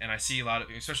 years, and I see a lot of,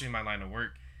 especially in my line of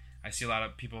work, I see a lot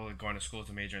of people going to school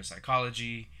to major in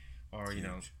psychology, or, you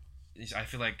know, I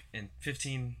feel like in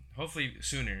 15, hopefully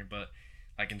sooner, but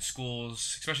like in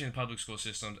schools, especially in the public school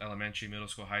systems, elementary, middle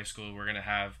school, high school, we're going to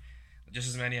have just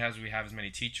as many as we have as many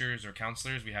teachers or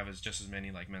counselors, we have just as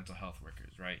many like mental health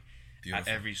workers, right? Beautiful.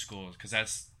 At every school, because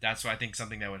that's what I think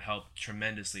something that would help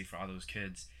tremendously for all those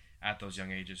kids at those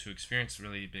young ages who experience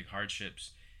really big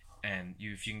hardships. And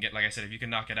if you can get, like I said, if you can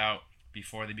knock it out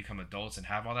before they become adults and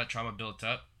have all that trauma built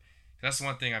up, that's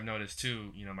one thing I've noticed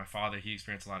too. You know, my father, he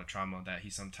experienced a lot of trauma that he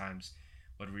sometimes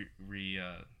would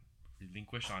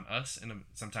relinquish on us in a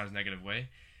sometimes negative way.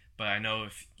 But I know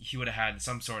if he would have had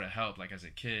some sort of help, like as a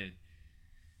kid,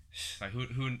 like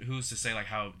who's to say like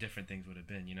how different things would have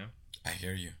been, you know? I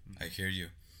hear you. I hear you.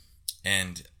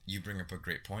 And you bring up a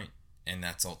great point, and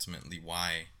that's ultimately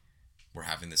why we're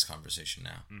having this conversation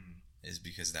now, is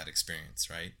because of that experience,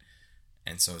 right?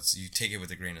 And so it's, you take it with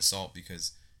a grain of salt,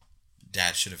 because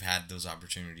dad should have had those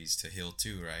opportunities to heal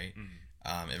too, right?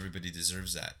 Everybody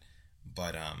deserves that,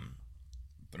 but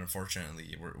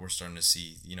unfortunately, we're starting to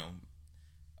see, you know,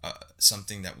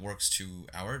 something that works to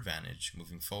our advantage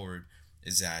moving forward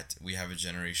is that we have a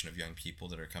generation of young people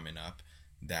that are coming up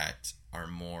that are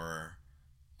more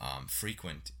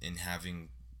frequent in having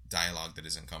dialogue that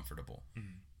is uncomfortable,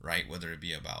 right? Whether it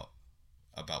be about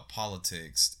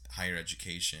politics, higher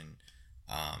education,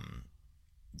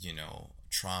 you know,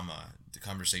 trauma, the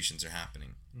conversations are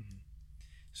happening.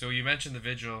 So you mentioned the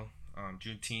vigil,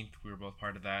 Juneteenth. We were both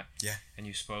part of that. Yeah. And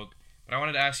you spoke. But I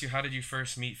wanted to ask you, how did you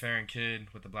first meet Farron Kidd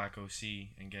with the Black OC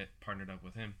and get partnered up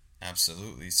with him?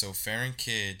 Absolutely. So Farron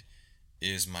Kidd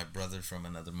is my brother from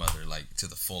another mother, like to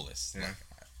the fullest. Yeah.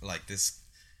 Like this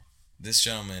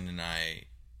gentleman and I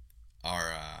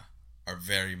are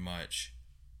very much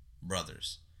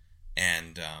brothers,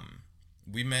 and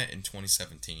we met in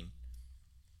 2017.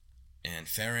 And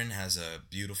Farron has a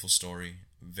beautiful story,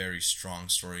 very strong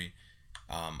story.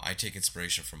 I take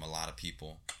inspiration from a lot of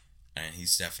people, and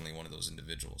he's definitely one of those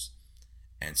individuals.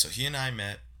 And so he and I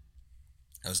met.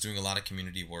 I was doing a lot of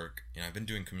community work. You know, I've been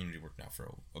doing community work now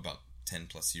for about 10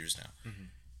 plus years now.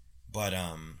 But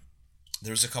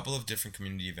there was a couple of different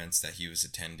community events that he was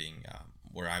attending,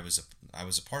 where I was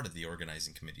a part of the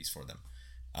organizing committees for them.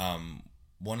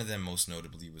 One of them, most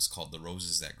notably, was called The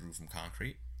Roses That Grew from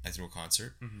Concrete. I threw a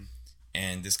concert.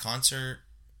 And this concert,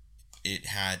 it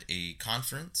had a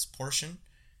conference portion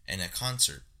and a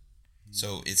concert.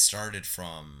 So it started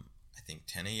from, I think,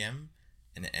 10 a.m.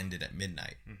 and it ended at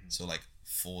midnight. So like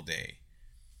full day.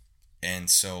 And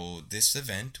so this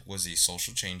event was a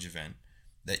social change event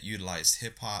that utilized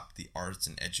hip-hop, the arts,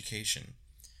 and education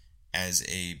as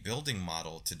a building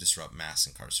model to disrupt mass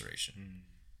incarceration.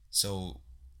 So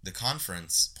the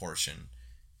conference portion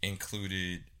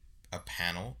included a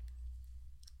panel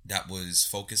that was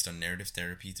focused on narrative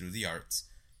therapy through the arts.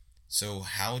 So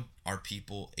how are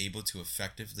people able to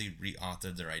effectively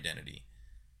reauthor their identity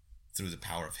through the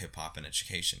power of hip-hop and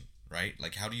education, right?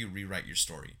 Like, how do you rewrite your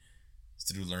story?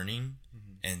 Through learning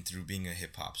and through being a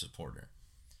hip-hop supporter.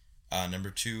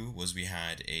 Number two was we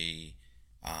had a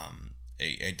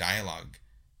dialogue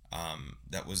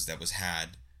that was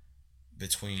had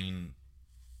between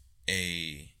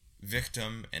a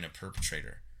victim and a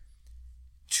perpetrator,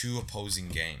 two opposing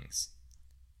gangs,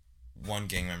 one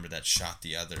gang member that shot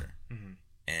the other,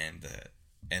 and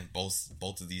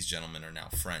both of these gentlemen are now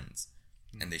friends,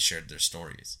 and they shared their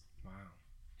stories. Wow.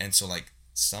 And so like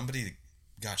somebody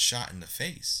got shot in the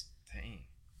face. Dang.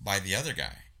 By the other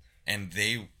guy, and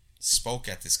they spoke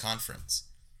at this conference,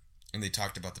 and they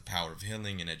talked about the power of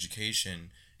healing and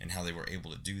education and how they were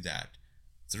able to do that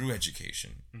through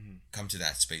education, come to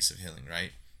that space of healing,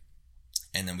 right?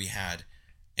 And then we had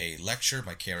a lecture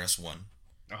by KRS-One,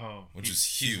 which was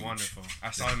huge. He's wonderful.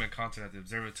 I saw him in concert at the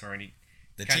Observatory,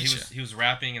 and he was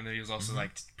rapping, and then he was also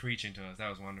like preaching to us. That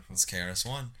was wonderful. It's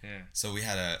KRS-One. Yeah. So we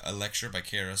had a lecture by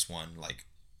KRS-One, like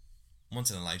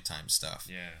once in a lifetime stuff.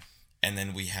 Yeah. And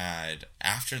then we had,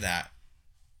 after that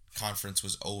conference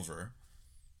was over,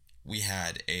 we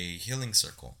had a healing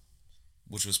circle,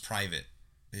 which was private,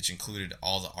 which included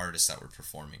all the artists that were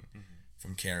performing,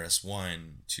 from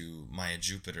KRS-One to Maya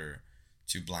Jupiter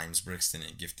to Blimes Brixton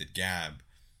and Gifted Gab,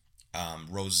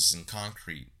 Roses in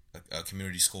Concrete, a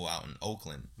community school out in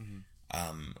Oakland,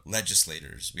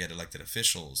 legislators, we had elected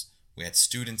officials, we had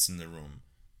students in the room,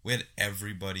 we had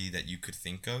everybody that you could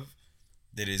think of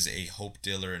that is a hope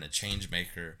dealer and a change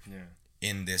maker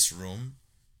in this room,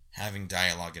 having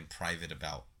dialogue in private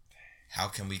about how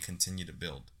can we continue to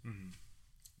build.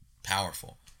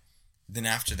 Powerful. Then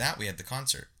after that, we had the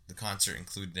concert. The concert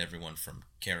included everyone from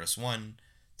KRS-One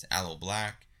to Aloe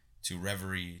Black to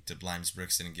Reverie to Blimes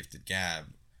Brixton and Gifted Gab,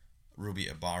 Ruby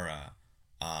Ibarra,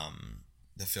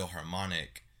 the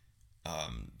Philharmonic,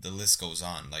 the list goes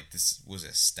on. Like, this was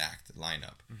a stacked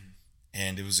lineup.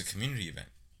 And it was a community event.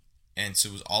 And so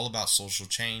it was all about social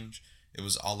change. It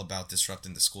was all about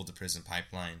disrupting the school-to-prison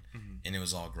pipeline. And it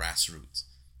was all grassroots.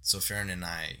 So Farron and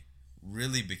I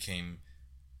really became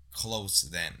close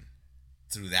then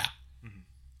through that.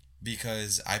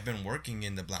 Because I've been working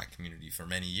in the Black community for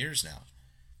many years now.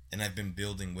 And I've been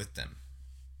building with them.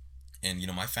 And, you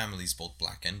know, my family's both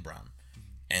Black and brown.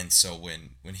 And so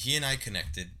when he and I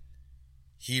connected,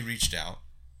 he reached out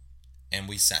and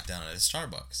we sat down at a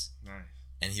Starbucks. Nice.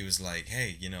 And he was like,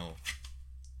 hey, you know,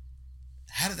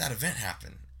 how did that event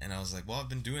happen? And I was like, well, I've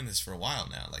been doing this for a while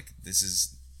now. Like, this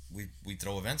is, we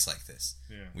throw events like this.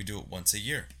 Yeah. We do it once a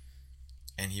year.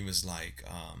 And he was like,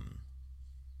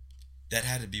 that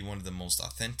had to be one of the most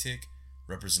authentic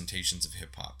representations of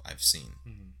hip-hop I've seen.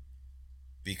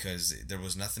 Because there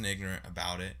was nothing ignorant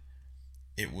about it.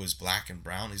 It was Black and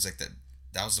brown. He's like,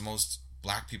 that was the most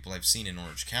Black people I've seen in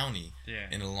Orange County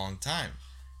in a long time.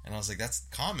 And I was like, that's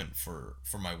common for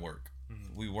my work.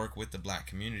 We work with the Black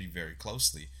community very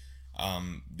closely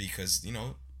because, you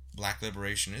know, Black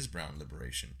liberation is brown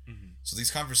liberation. So these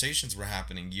conversations were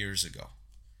happening years ago.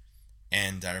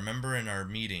 And I remember in our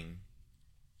meeting,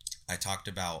 I talked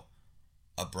about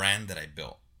a brand that I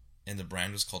built. And the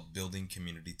brand was called Building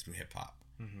Community Through Hip Hop.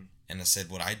 And I said,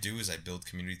 what I do is I build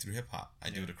community through hip hop. I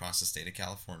do it across the state of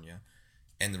California.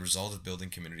 And the result of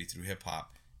building community through hip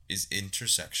hop is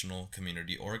intersectional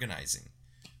community organizing.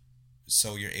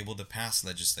 So you're able to pass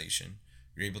legislation,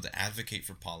 you're able to advocate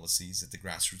for policies at the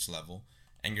grassroots level,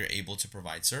 and you're able to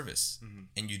provide service.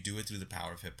 And you do it through the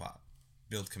power of hip hop.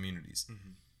 Build communities.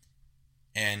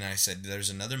 And I said, there's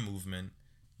another movement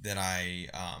that I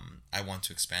want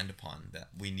to expand upon that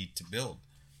we need to build.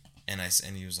 And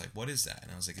he was like, what is that?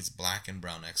 And I was like, it's Black and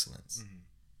brown excellence.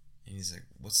 And he's like,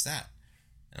 what's that?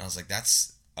 And I was like,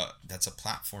 that's a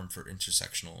platform for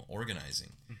intersectional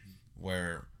organizing,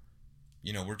 where,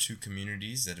 you know, we're two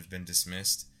communities that have been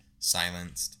dismissed,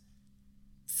 silenced,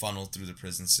 funneled through the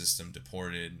prison system,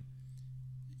 deported,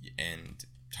 and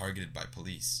targeted by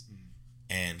police.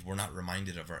 And we're not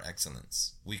reminded of our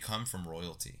excellence. We come from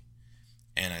royalty.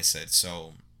 And I said,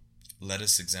 so let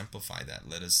us exemplify that.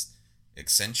 Let us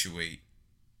accentuate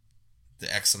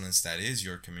the excellence that is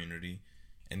your community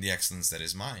and the excellence that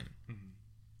is mine.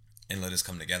 And let us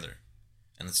come together.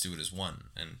 And let's do it as one.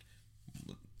 And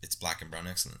it's Black and brown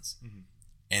excellence.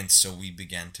 And so we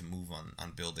began to move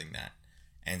on building that.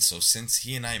 And so since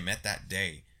he and I met that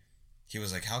day, he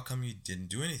was like, how come you didn't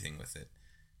do anything with it?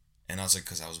 And I was like,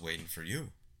 because I was waiting for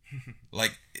you.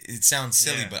 Like, it sounds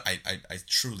silly, but I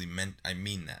truly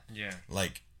mean that. Yeah.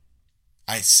 Like,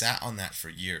 I sat on that for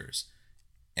years,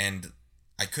 and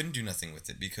I couldn't do nothing with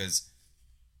it because,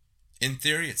 in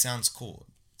theory, it sounds cool.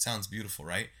 It sounds beautiful,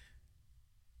 right?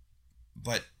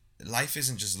 But life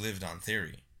isn't just lived on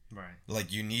theory. Right.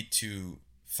 Like, you need to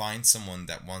find someone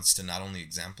that wants to not only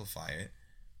exemplify it,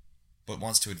 but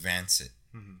wants to advance it.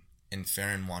 And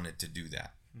Farron wanted to do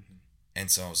that. And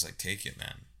so I was like, take it,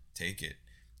 man. Take it.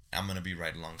 I'm gonna be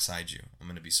right alongside you. I'm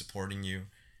gonna be supporting you,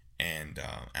 and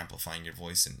amplifying your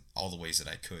voice in all the ways that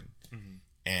I could. Mm-hmm.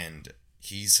 And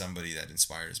he's somebody that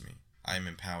inspires me. I am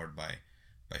empowered by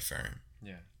Farron.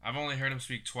 Yeah, I've only heard him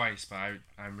speak twice, but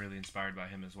I'm really inspired by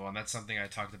him as well, and that's something I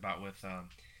talked about with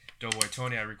Doughboy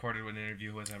Tony. I recorded an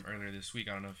interview with him earlier this week.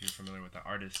 I don't know if you're familiar with that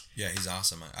artist. Yeah, he's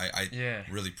awesome. I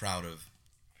really proud of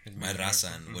my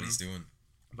raza and what he's doing.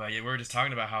 But yeah, we were just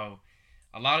talking about how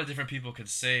a lot of different people could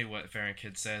say what Farron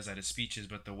Kidd says at his speeches,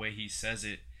 but the way he says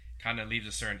it kind of leaves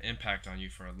a certain impact on you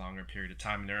for a longer period of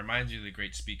time, and it reminds you of the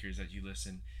great speakers that you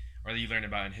listen or that you learn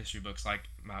about in history books, like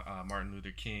Martin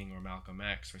Luther King or Malcolm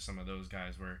X or some of those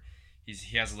guys, where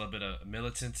he has a little bit of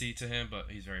militancy to him,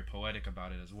 but he's very poetic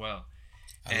about it as well.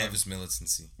 I love his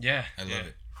militancy. Yeah, I love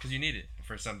it because you need it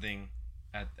for something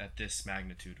at this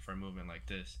magnitude, for a movement like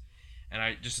this.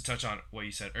 And just to touch on what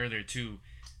you said earlier too,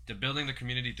 the building the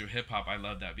community through hip hop, I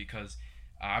love that because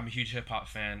I'm a huge hip hop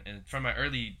fan, and from my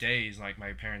early days, like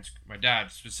my parents, my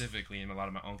dad specifically, and a lot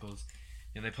of my uncles,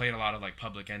 they played a lot of like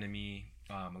Public Enemy,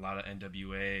 a lot of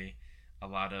NWA, a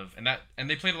lot of and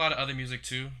they played a lot of other music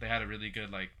too. They had a really good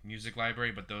like music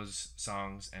library, but those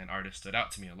songs and artists stood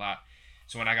out to me a lot.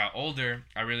 So when I got older,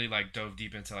 I really like dove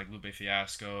deep into like Lupe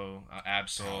Fiasco,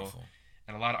 Ab-Soul, Powerful.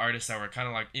 And a lot of artists that were kind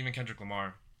of like even Kendrick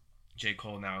Lamar. J.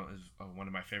 Cole now is one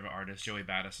of my favorite artists, Joey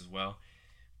Badass as well.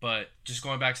 But just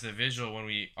going back to the visual, when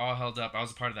we all held up, I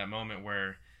was a part of that moment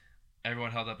where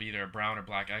everyone held up either a brown or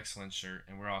black excellence shirt,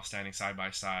 and we're all standing side by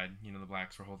side. The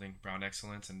blacks were holding brown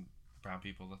excellence, and brown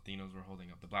people, Latinos, were holding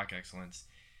up the black excellence.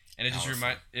 And it just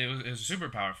it was super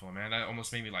powerful, man. That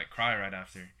almost made me like cry right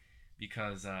after,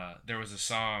 because there was a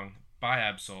song by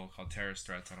Ab-Soul called Terrorist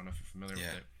Threats. I don't know if you're familiar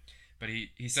with it. But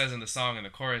he says in the song, in the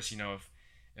chorus,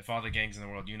 if all the gangs in the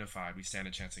world unified, we stand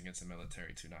a chance against the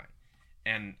military tonight.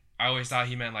 And I always thought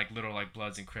he meant like little like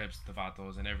Bloods and Crips, the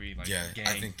Vatos, and every like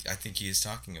gang. I think he is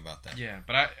talking about that. Yeah,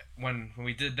 but when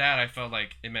we did that, I felt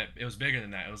like it was bigger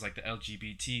than that. It was like the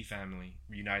LGBT family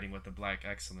uniting with the Black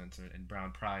Excellence and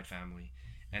Brown Pride family,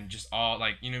 and just all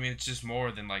like it's just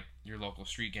more than like your local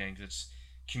street gangs. It's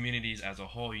communities as a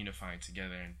whole unifying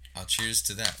together. And I'll cheers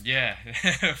to that. Yeah,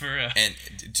 for real. And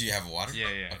do you have water?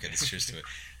 Yeah. Okay, let's cheers to it.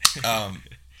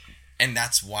 And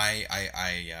that's why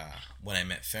I when I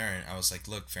met Farron, I was like,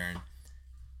 look, Farron,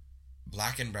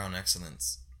 black and brown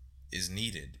excellence is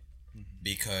needed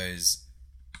because,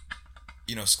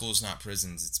 school's not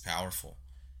prisons, it's powerful.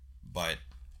 But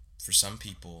for some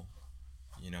people,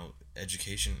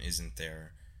 education isn't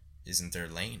their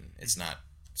lane. It's not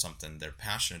something they're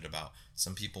passionate about.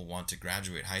 Some people want to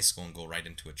graduate high school and go right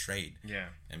into a trade. Yeah.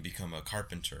 And become a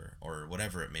carpenter or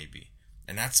whatever it may be.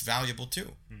 And that's valuable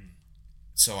too. Mm-hmm.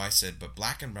 So I said, but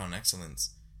black and brown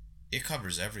excellence, it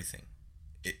covers everything.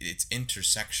 It's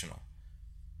intersectional.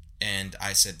 And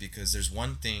I said, because there's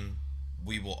one thing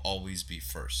we will always be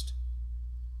first.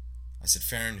 I said,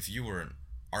 Farron, if you were an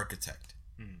architect,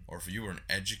 or if you were an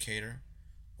educator,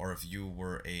 or if you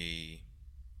were a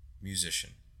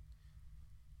musician,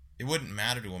 it wouldn't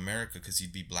matter to America because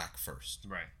you'd be black first.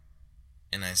 Right.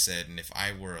 And I said, and if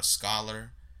I were a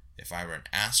scholar, if I were an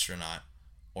astronaut,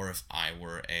 or if I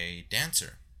were a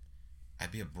dancer,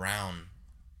 I'd be a brown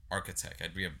architect.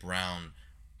 I'd be a brown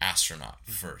astronaut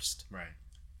first. Right.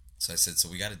 So I said, so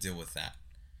we got to deal with that.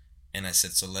 And I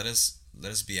said, so let us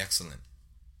be excellent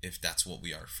if that's what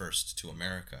we are first to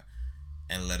America,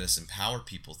 and let us empower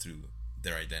people through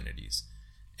their identities.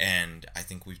 And I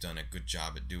think we've done a good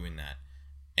job at doing that.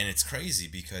 And it's crazy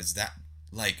because that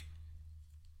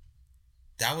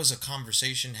was a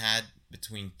conversation had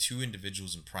between two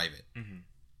individuals in private. Mm-hmm.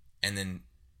 And then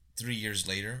 3 years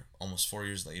later, almost 4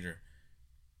 years later,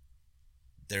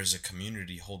 there's a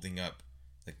community holding up,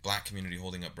 like black community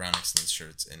holding up brown excellence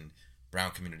shirts and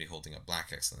brown community holding up black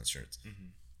excellence shirts. Mm-hmm.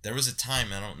 There was a time,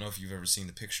 I don't know if you've ever seen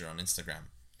the picture on Instagram,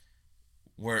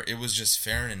 where it was just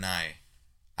Farron and I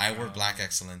wore black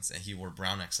excellence and he wore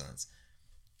brown excellence.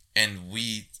 And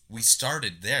we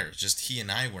started there, just he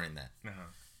and I wearing that. Uh-huh.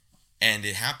 And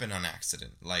it happened on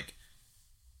accident. Like,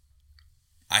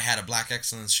 I had a black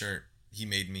excellence shirt. He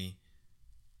made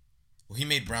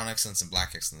brown excellence and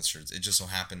black excellence shirts. It just so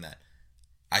happened that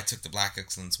I took the black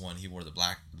excellence one. He wore the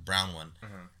brown one.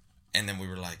 Uh-huh. And then we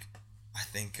were like, I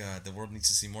think the world needs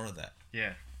to see more of that.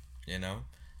 Yeah.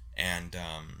 And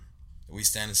we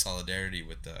stand in solidarity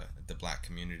with the black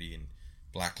community, and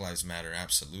Black Lives Matter,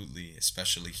 absolutely,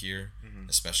 especially here,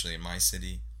 especially in my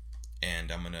city.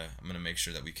 And I'm gonna make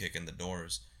sure that we kick in the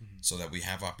doors so that we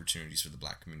have opportunities for the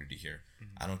black community here.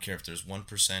 I don't care if there's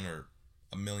 1% or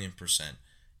 1,000,000%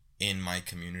 in my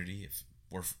community.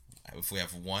 If we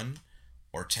have 1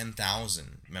 or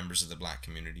 10,000 members of the black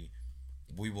community,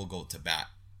 we will go to bat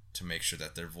to make sure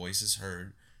that their voice is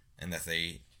heard and that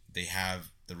they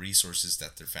have the resources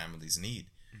that their families need.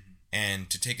 And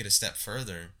to take it a step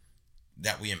further,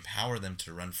 that we empower them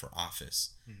to run for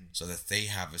office so that they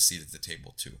have a seat at the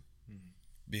table too.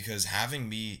 Because having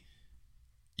me,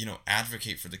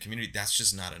 advocate for the community, that's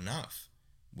just not enough.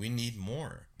 We need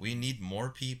more. We need more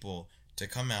people to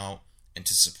come out and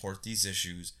to support these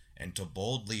issues and to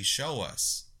boldly show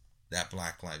us that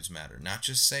Black Lives Matter. Not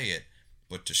just say it,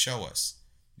 but to show us.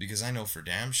 Because I know for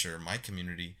damn sure my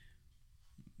community,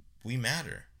 we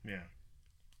matter. Yeah.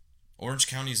 Orange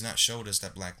County has not showed us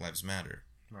that Black Lives Matter.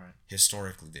 Right.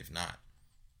 Historically, they've not.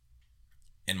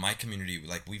 In my community,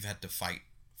 we've had to fight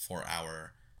for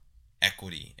our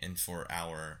equity and for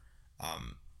our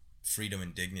freedom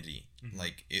and dignity.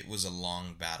 It was a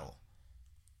long battle.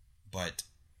 But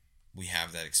we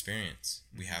have that experience.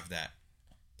 We have that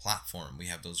platform. We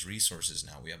have those resources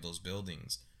now. We have those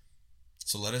buildings.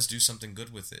 So let us do something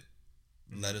good with it.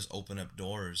 Let us open up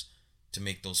doors to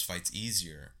make those fights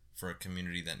easier for a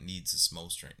community that needs us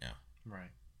most right now.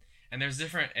 Right. And there's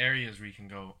different areas where you can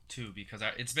go to, because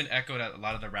it's been echoed at a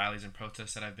lot of the rallies and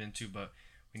protests that I've been to, but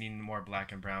we need more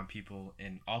Black and brown people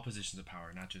in all positions of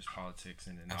power, not just politics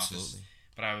and in office.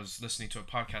 But I was listening to a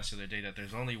podcast the other day that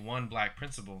there's only one Black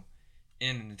principal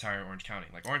in the entire Orange County.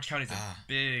 Orange County is a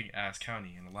big ass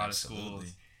county, and a lot of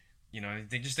schools.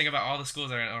 They just think about all the schools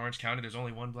that are in Orange County. There's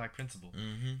only one Black principal,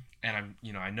 and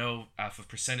I know of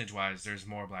percentage wise, there's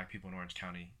more Black people in Orange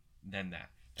County than that.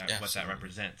 What that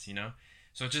represents,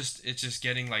 So it's just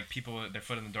getting people their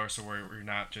foot in the door, so we're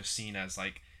not just seen as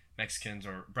Mexicans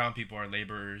or brown people are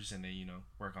laborers and they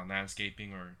work on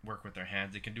landscaping or work with their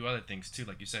hands. They can do other things too,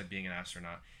 like you said, being an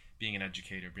astronaut, being an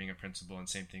educator, being a principal, and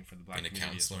same thing for the Black community. Being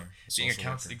a counselor, being a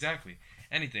counselor, exactly.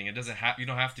 Anything. It doesn't have. You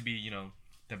don't have to be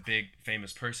the big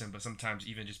famous person, but sometimes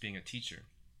even just being a teacher.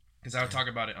 Because I would talk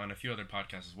about it on a few other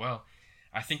podcasts as well.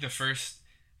 I think the first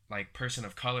person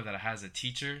of color that I had as a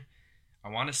teacher, I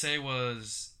want to say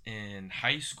was in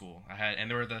high school. And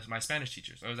there were my Spanish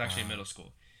teachers. I was actually in middle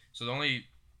school. So the only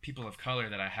people of color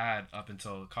that I had up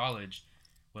until college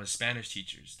was Spanish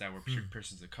teachers that were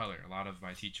persons of color. A lot of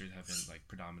my teachers have been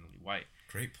predominantly white.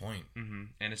 Great point. And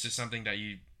it's just something that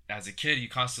you, as a kid, you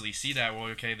constantly see that. Well,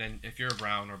 okay, then if you're a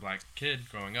brown or Black kid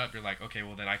growing up, you're like, okay,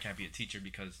 well then I can't be a teacher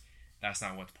because that's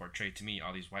not what's portrayed to me.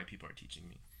 All these white people are teaching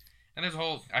me. And there's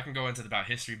I can go into about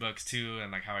history books too,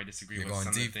 and how I disagree with some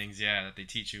of the things, that they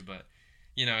teach you. But,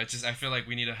 it's just, I feel like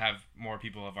we need to have more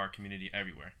people of our community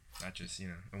everywhere, not just,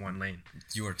 in one lane.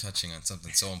 You are touching on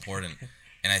something so important.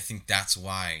 And I think that's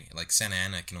why, Santa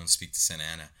Ana, I can only speak to Santa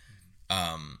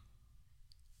Ana.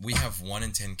 We have 1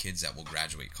 in 10 kids that will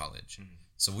graduate college.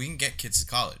 So we can get kids to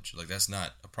college. That's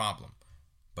not a problem.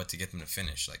 But to get them to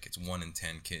finish, it's 1 in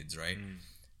 10 kids, right?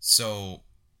 So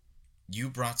you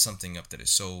brought something up that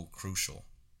is so crucial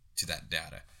to that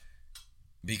data.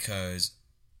 Because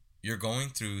you're going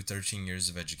through 13 years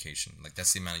of education.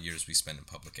 That's the amount of years we spend in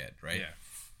public ed, right? Yeah.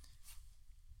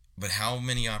 But how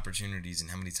many opportunities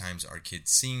and how many times are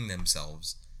kids seeing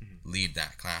themselves leave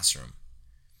that classroom?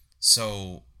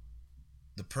 So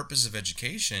the purpose of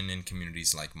education in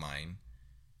communities like mine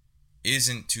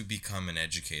isn't to become an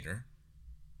educator.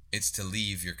 It's to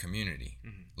leave your community.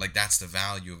 That's the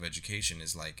value of education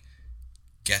is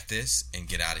get this and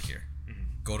get out of here.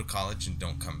 Go to college and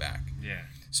don't come back. Yeah.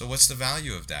 So what's the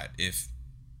value of that if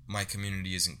my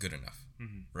community isn't good enough,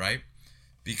 right?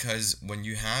 Because when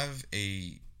you have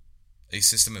a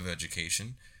system of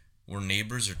education where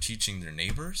neighbors are teaching their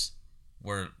neighbors,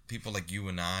 where people like you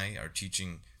and I are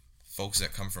teaching folks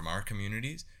that come from our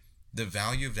communities, the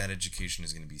value of that education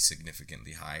is going to be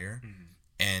significantly higher,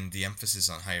 and the emphasis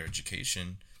on higher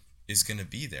education is going to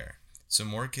be there. So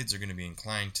more kids are going to be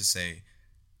inclined to say,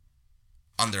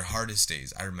 on their hardest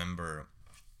days, I remember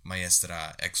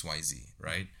Maestra XYZ,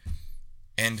 right?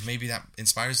 And maybe that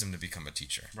inspires them to become a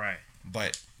teacher. Right.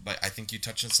 But I think you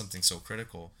touched on something so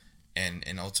critical, and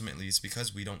ultimately it's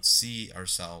because we don't see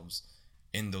ourselves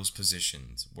in those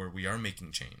positions where we are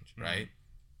making change, right?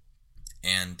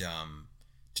 And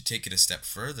to take it a step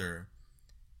further,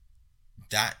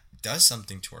 that does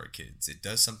something to our kids. It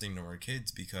does something to our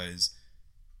kids because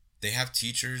they have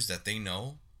teachers that they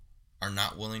know are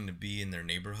not willing to be in their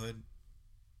neighborhood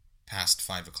past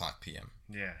 5:00 p.m.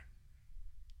 Yeah.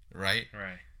 Right?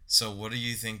 Right. So what do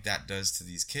you think that does to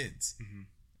these kids?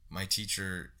 My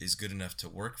teacher is good enough to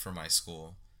work for my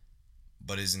school,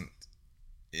 but doesn't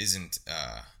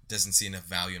see enough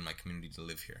value in my community to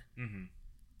live here.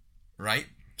 Right?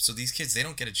 So these kids, they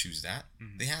don't get to choose that.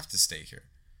 They have to stay here.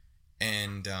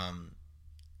 And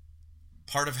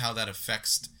part of how that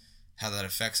affects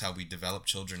how we develop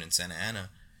children in Santa Ana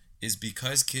is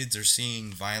because kids are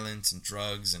seeing violence and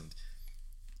drugs and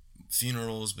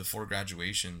funerals before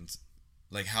graduations,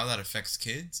 like how that affects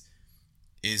kids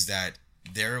is that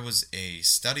there was a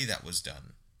study that was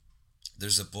done.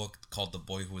 There's a book called The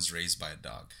Boy Who Was Raised by a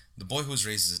Dog. The Boy Who Was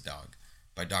Raised as a Dog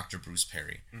by Dr. Bruce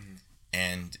Perry. Mm-hmm.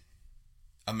 And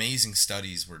amazing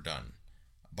studies were done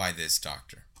by this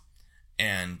doctor.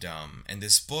 And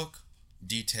this book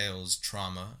details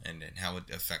trauma and how it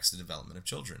affects the development of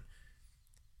children.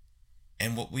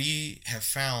 And what we have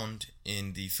found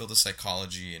in the field of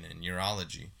psychology and in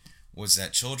neurology was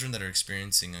that children that are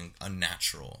experiencing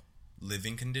unnatural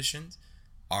living conditions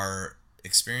are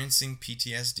experiencing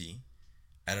PTSD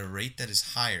at a rate that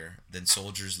is higher than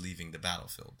soldiers leaving the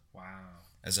battlefield. Wow.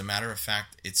 As a matter of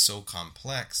fact, it's so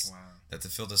complex that the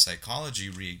field of psychology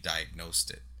re-diagnosed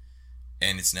it.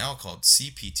 And it's now called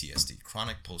CPTSD,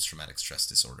 chronic post-traumatic stress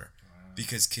disorder,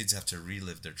 because kids have to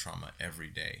relive their trauma every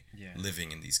day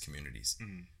living in these communities.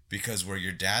 Mm-hmm. Because where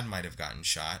your dad might have gotten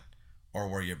shot or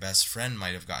where your best friend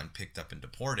might have gotten picked up and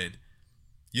deported,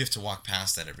 you have to walk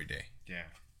past that every day. Yeah.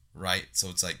 Right? So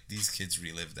it's like these kids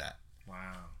relive that.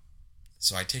 Wow.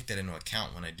 So I take that into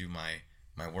account when I do my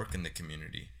work in the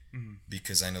community, mm-hmm.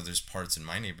 because I know there's parts in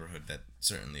my neighborhood that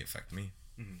certainly affect me.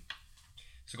 Mm-hmm.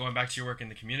 So going back to your work in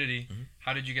the community, mm-hmm.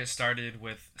 how did you get started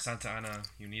with Santa Ana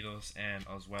Unidos and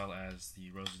as well as the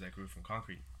Roses That Grew from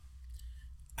Concrete?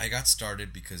 I got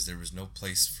started because there was no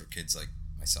place for kids like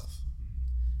myself.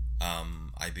 Mm-hmm.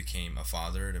 I became a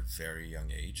father at a very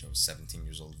young age. I was 17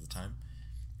 years old at the time,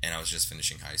 and I was just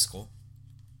finishing high school.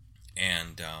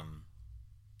 And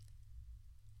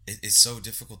it's so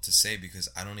difficult to say because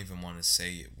I don't even want to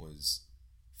say it was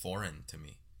foreign to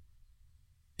me.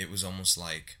 It was almost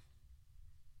like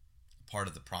part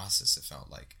of the process, it felt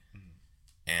like.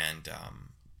 Mm-hmm.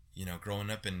 And growing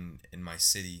up in my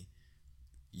city,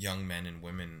 young men and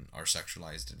women are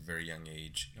sexualized at a very young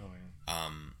age.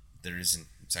 There isn't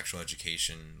sexual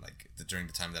education. Like during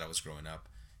the time that I was growing up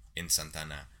in Santa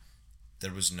Ana,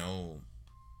 there was no,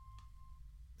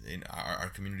 in our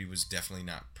community was definitely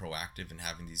not proactive in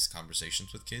having these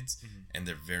conversations with kids. Mm-hmm. And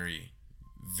they're very,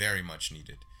 very much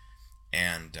needed.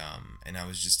 And I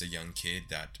was just a young kid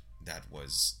that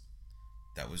was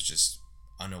just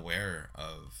unaware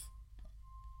of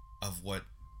what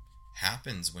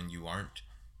happens when you aren't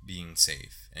being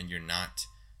safe and you're not,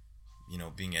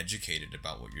 being educated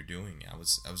about what you're doing. I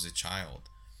was a child,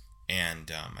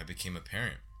 and I became a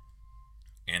parent,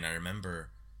 and I remember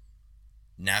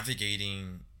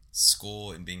navigating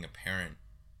school and being a parent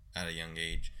at a young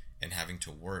age and having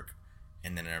to work,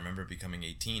 and then I remember becoming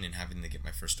 18 and having to get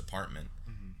my first apartment,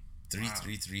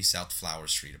 333 South Flower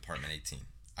Street, apartment 18.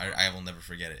 I will never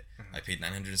forget it. Mm-hmm. I paid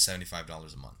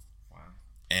 $975 a month. Wow.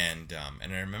 And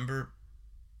I remember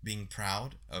being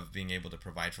proud of being able to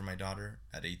provide for my daughter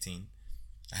at 18.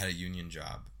 I had a union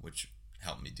job, which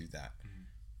helped me do that. Mm-hmm.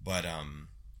 But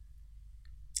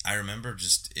I remember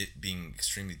just it being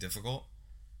extremely difficult.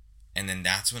 And then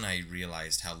that's when I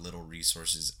realized how little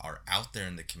resources are out there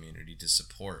in the community to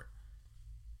support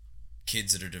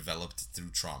kids that are developed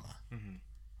through trauma. Mm-hmm.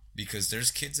 Because there's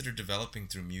kids that are developing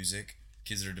through music,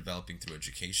 kids that are developing through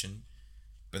education,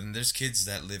 but then there's kids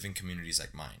that live in communities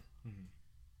like mine, mm-hmm.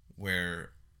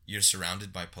 where you're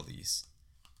surrounded by police,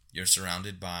 you're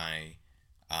surrounded by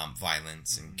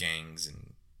violence, mm-hmm. and gangs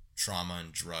and trauma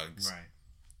and drugs, right?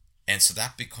 And so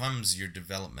that becomes your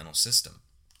developmental system.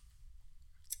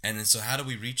 And then so how do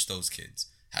we reach those kids?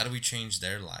 How do we change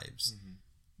their lives, mm-hmm.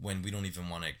 when we don't even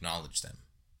want to acknowledge them?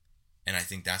 And I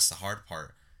think that's the hard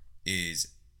part, is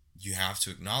you have to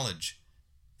acknowledge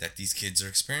that these kids are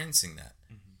experiencing that.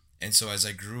 Mm-hmm. And so as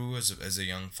I grew as a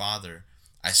young father,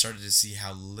 I started to see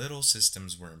how little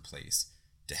systems were in place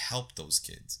to help those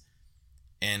kids.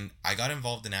 And I got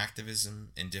involved in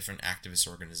activism in different activist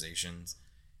organizations,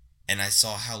 and I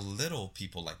saw how little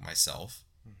people like myself,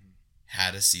 mm-hmm.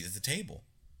 had a seat at the table.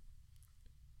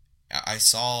 I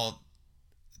saw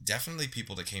definitely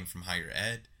people that came from higher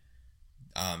ed,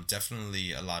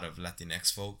 definitely a lot of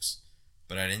Latinx folks,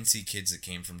 but I didn't see kids that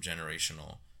came from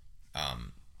generational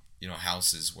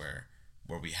houses where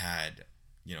we had,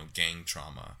 gang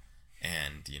trauma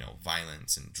and,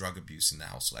 violence and drug abuse in the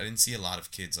household. I didn't see a lot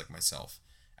of kids like myself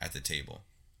at the table.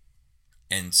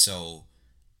 And so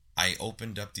I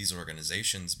opened up these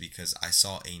organizations because I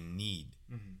saw a need,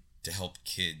 mm-hmm. to help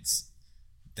kids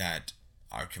that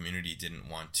our community didn't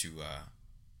want to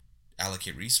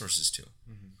allocate resources to.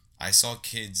 Mm-hmm. I saw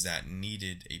kids that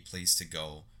needed a place to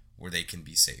go where they can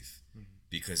be safe, mm-hmm.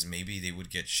 because maybe they would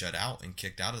get shut out and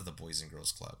kicked out of the Boys and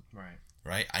Girls Club.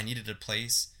 Right? I needed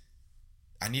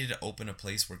to open a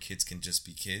place where kids can just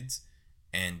be kids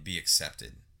and be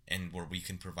accepted and where we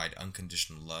can provide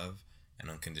unconditional love and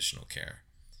unconditional care.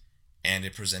 And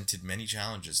it presented many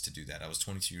challenges to do that. I was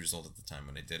 22 years old at the time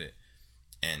when I did it.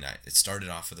 And it started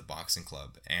off with a boxing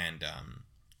club. And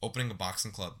opening a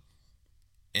boxing club,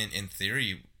 in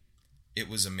theory, it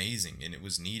was amazing and it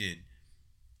was needed.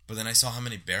 But then I saw how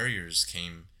many barriers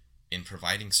came in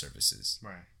providing services.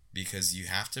 Right. Because you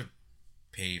have to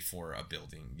pay for a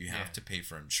building. You have to pay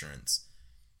for insurance.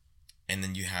 And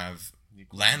then you have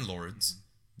landlords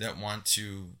that want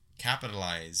to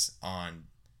capitalize on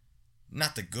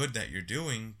not the good that you're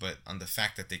doing, but on the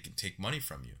fact that they can take money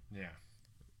from you. Yeah.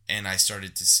 And I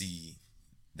started to see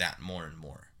that more and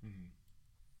more. Mm-hmm.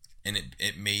 And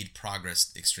it made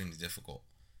progress extremely difficult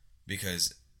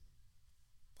because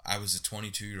I was a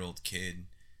 22-year-old kid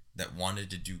that wanted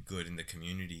to do good in the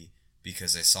community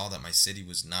because I saw that my city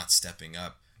was not stepping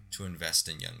up to invest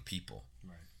in young people.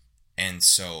 Right. And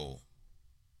so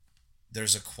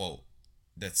there's a quote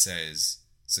that says,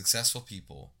 successful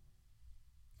people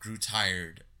grew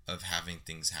tired of having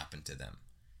things happen to them.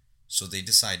 So they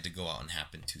decide to go out and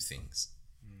happen to things.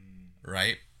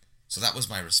 Right? So that was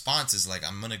my response, is like,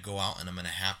 I'm going to go out and I'm going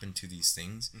to happen to these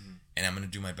things. And I'm going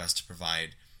to do my best to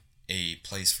provide a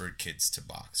place for kids to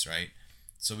box, right?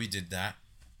 So we did that.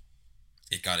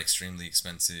 It got extremely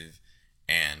expensive,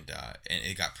 and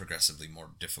it got progressively more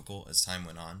difficult as time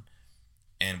went on.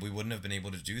 And we wouldn't have been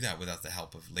able to do that without the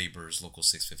help of Labor's Local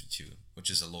 652, which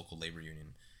is a local labor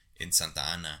union in Santa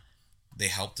Ana. They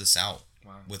helped us out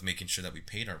with making sure that we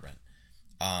paid our rent.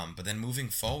 But then moving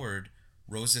forward,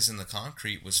 Roses in the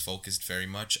Concrete was focused very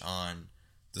much on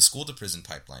the school to prison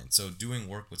pipeline. So doing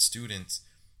work with students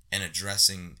and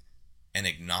addressing and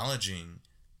acknowledging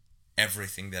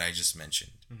everything that I just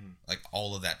mentioned. Like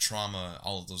all of that trauma,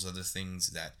 all of those other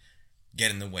things that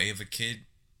get in the way of a kid's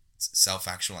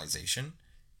self-actualization.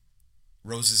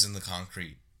 Roses in the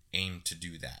Concrete aimed to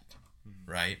do that,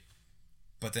 right?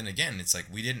 But then again, it's like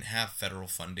we didn't have federal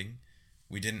funding.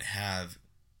 We didn't have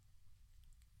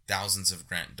thousands of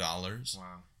grant dollars.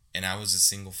 Wow. And I was a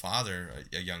single father,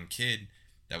 a young kid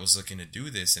that was looking to do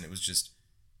this. And it was just,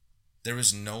 there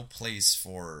was no place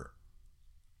for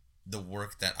the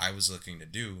work that I was looking to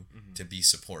do to be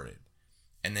supported.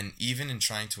 And then even in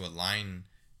trying to align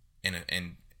and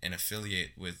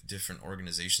affiliate with different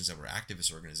organizations that were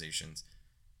activist organizations,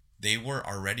 they were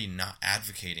already not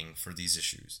advocating for these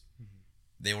issues.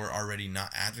 They were already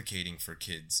not advocating for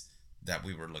kids that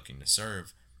we were looking to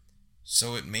serve.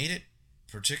 So it made it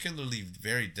particularly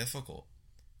very difficult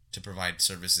to provide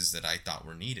services that I thought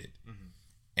were needed.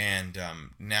 And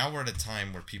now we're at a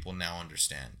time where people now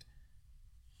understand,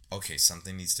 okay,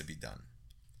 something needs to be done.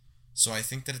 So I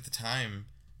think that at the time,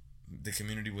 the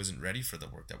community wasn't ready for the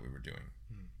work that we were doing.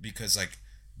 Because like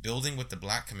building with the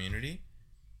Black community,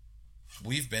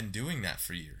 we've been doing that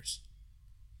for years.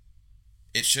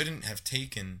 It shouldn't have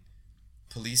taken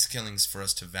police killings for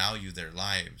us to value their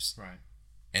lives. Right.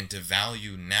 And to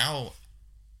value now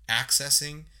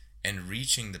accessing and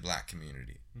reaching the Black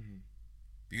community.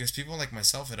 Because people like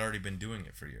myself had already been doing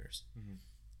it for years.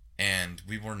 And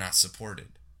we were not supported.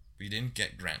 We didn't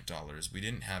get grant dollars. We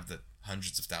didn't have the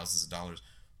hundreds of thousands of dollars.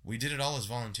 We did it all as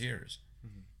volunteers.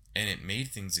 And it made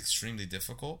things extremely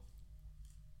difficult.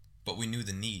 But we knew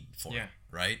the need for it,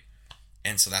 right?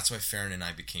 And so that's why Farron and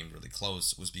I became really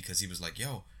close, was because he was like,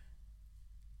 yo,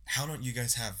 how don't you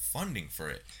guys have funding for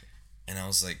it? And I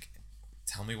was like,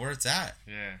 tell me where it's at.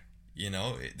 Yeah. You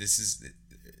know,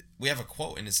 we have a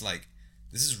quote and it's like,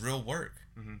 this is real work.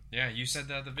 Yeah, you said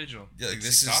that at the vigil. Yeah, like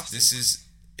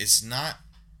it's not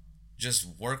just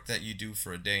work that you do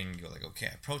for a day and you go like, okay,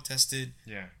 I protested.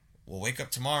 Yeah. We'll wake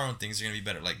up tomorrow and things are going to be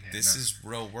better. Like, this is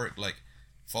real work. Like,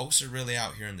 folks are really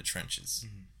out here in the trenches.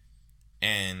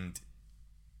 And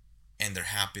they're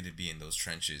happy to be in those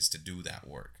trenches to do that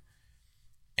work.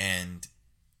 And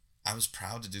I was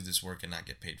proud to do this work and not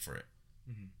get paid for it.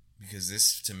 Because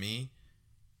this, to me,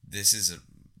 this is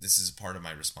a part of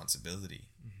my responsibility.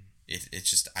 It's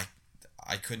just,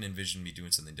 I couldn't envision me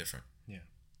doing something different. Yeah.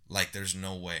 Like, there's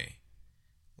no way.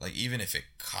 Like, even if it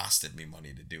costed me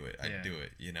money to do it, I'd do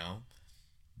it, you know?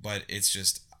 But it's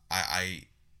just, I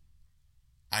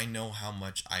know how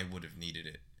much I would have needed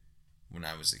it when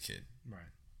I was a kid.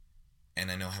 Right. And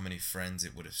I know how many friends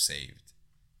it would have saved.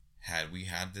 Had we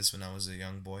had this when I was a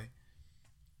young boy,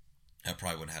 I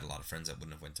probably would have had a lot of friends that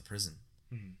wouldn't have went to prison.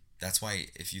 That's why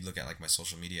if you look at like my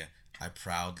social media, I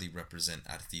proudly represent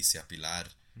Artesia Pilar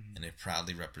and I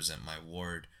proudly represent my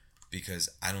ward, because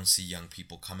I don't see young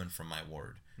people coming from my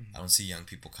ward. I don't see young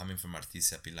people coming from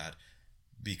Artesia Pilar,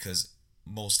 because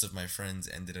most of my friends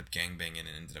ended up gangbanging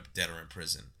and ended up dead or in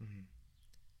prison.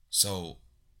 So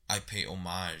I pay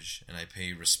homage and I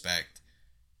pay respect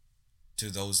to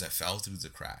those that fell through the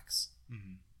cracks,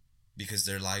 because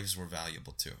their lives were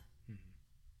valuable too.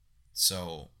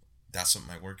 So that's what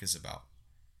my work is about.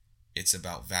 It's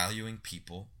about valuing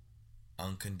people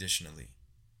unconditionally.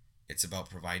 It's about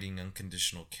providing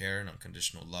unconditional care and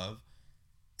unconditional love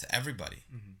to everybody,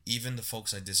 even the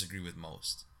folks I disagree with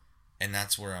most. And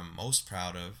that's where I'm most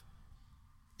proud of,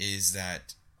 is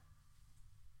that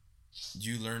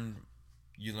you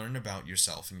learn about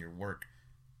yourself and your work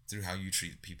through how you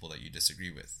treat people that you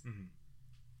disagree with.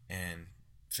 And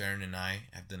Farron and I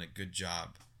have done a good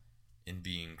job in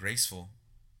being graceful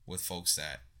with folks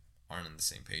that aren't on the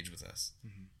same page with us.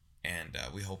 And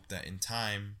we hope that in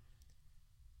time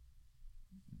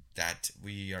that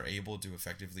we are able to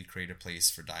effectively create a place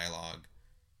for dialogue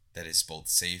that is both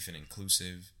safe and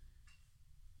inclusive,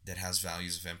 that has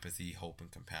values of empathy, hope, and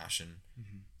compassion,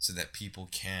 so that people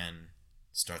can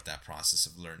start that process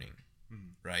of learning,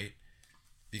 right?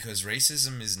 Because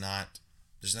racism is not,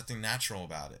 there's nothing natural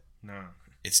about it. No.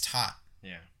 It's taught.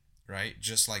 Yeah. Right?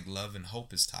 Just like love and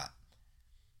hope is taught.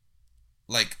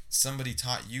 Like somebody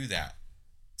taught you that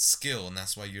skill, and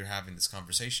that's why you're having this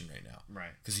conversation right now.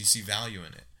 Right. Because you see value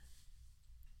in it.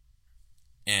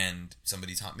 And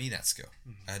somebody taught me that skill.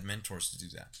 I had mentors to do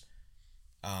that.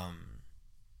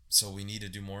 So we need to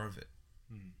do more of it.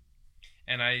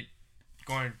 And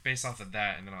going based off of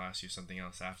that, and then I'll ask you something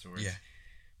else afterwards. Yeah.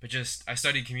 But just, I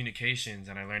studied communications,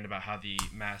 and I learned about how the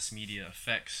mass media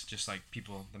affects just like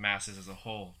people, the masses as a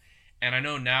whole. And I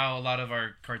know now a lot of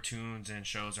our cartoons and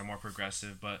shows are more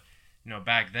progressive, but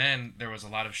back then there was a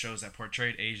lot of shows that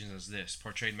portrayed Asians as this,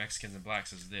 portrayed Mexicans and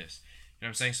blacks as this. You know what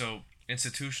I'm saying? So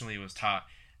institutionally it was taught,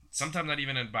 sometimes not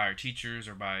even by our teachers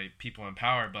or by people in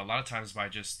power, but a lot of times by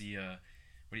just the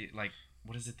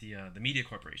the media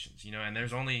corporations, and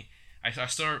there's only, I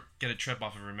still get a trip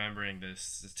off of remembering this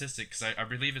statistic, because I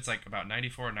believe it's like about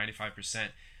 94 or 95%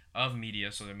 of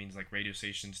media, so that means like radio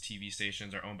stations, TV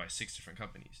stations, are owned by 6 different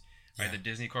companies. Right, the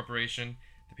Disney Corporation,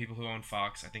 the people who own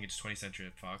Fox, I think it's 20th Century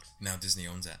Fox. Now Disney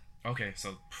owns that. Okay,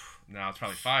 so now it's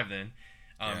probably 5 then.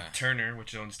 Turner,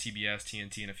 which owns TBS,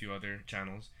 TNT, and a few other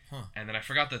channels. And then I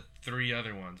forgot the 3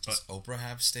 other ones. But does Oprah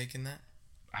have stake in that?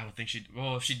 I don't think she...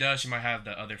 Well, if she does, she might have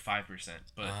the other 5%.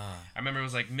 But I remember it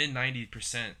was like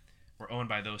mid-90% were owned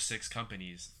by those 6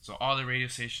 companies. So all the radio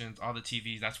stations, all the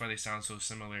TVs, that's why they sound so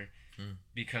similar.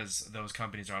 Because those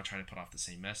companies are all trying to put off the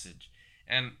same message.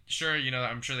 And sure,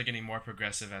 I'm sure they're getting more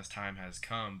progressive as time has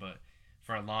come, but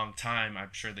for a long time,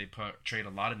 I'm sure they portrayed a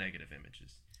lot of negative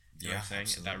images. You know what I'm saying?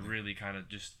 Absolutely. That really kind of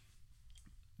just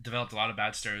developed a lot of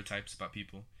bad stereotypes about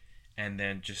people, and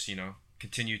then just,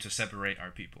 continue to separate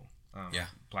our people.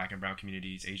 Black and brown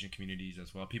communities, Asian communities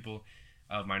as well, people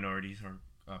of minorities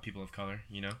or people of color,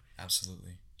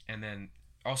 Absolutely. And then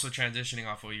also transitioning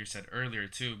off what you said earlier,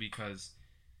 too, because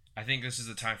I think this is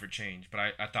the time for change, but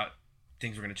I thought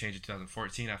things were going to change in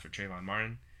 2014 after Trayvon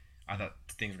Martin. I thought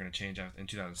things were going to change in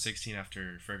 2016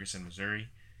 after Ferguson, Missouri.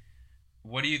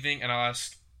 What do you think, and I'll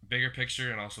ask bigger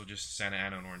picture and also just Santa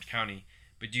Ana and Orange County,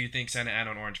 but do you think Santa Ana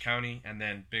and Orange County, and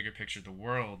then bigger picture, the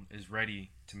world, is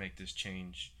ready to make this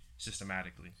change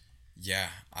systematically? Yeah,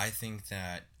 I think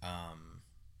that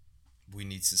we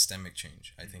need systemic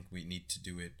change. I think we need to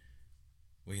do it.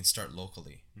 We can start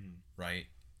locally, right?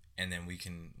 And then we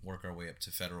can work our way up to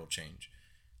federal change.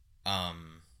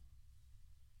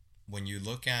 When you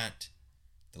look at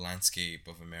the landscape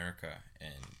of America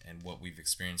and what we've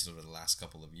experienced over the last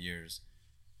couple of years,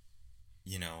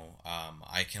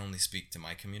 I can only speak to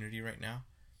my community right now,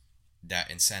 that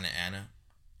in Santa Ana,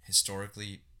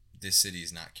 historically, this city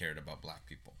is not cared about black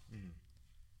people.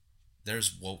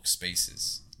 There's woke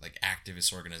spaces, like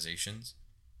activist organizations,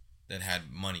 that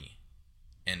had money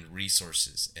and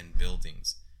resources and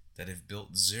buildings that have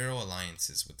built zero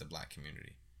alliances with the black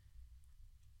community.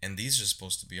 And these are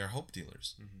supposed to be our hope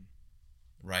dealers,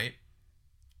 right?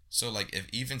 So, like, if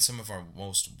even some of our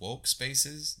most woke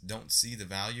spaces don't see the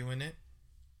value in it,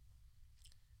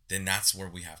 then that's where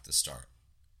we have to start.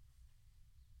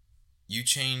 You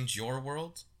change your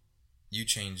world, you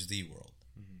change the world,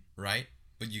 right?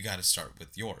 But you got to start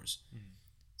with yours.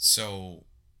 So,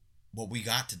 what we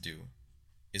got to do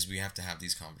is we have to have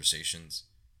these conversations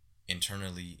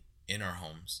internally in our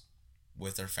homes,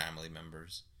 with our family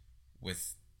members,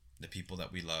 with the people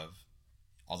that we love,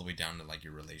 all the way down to like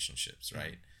your relationships,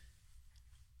 right?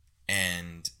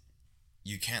 And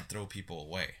you can't throw people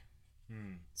away.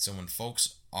 So when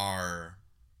folks are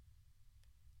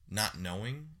not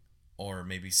knowing, or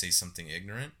maybe say something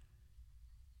ignorant,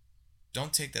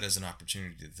 don't take that as an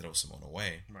opportunity to throw someone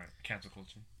away. Right, cancel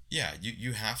culture. Yeah,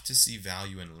 you have to see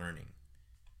value in learning.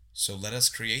 So let us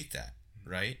create that,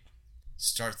 right?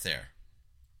 Start there.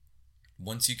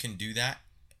 Once you can do that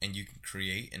and you can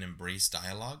create and embrace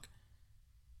dialogue,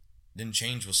 then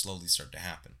change will slowly start to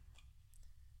happen.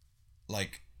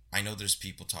 Like, I know there's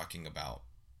people talking about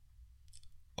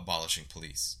abolishing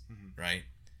police, right?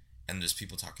 And there's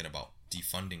people talking about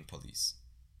defunding police.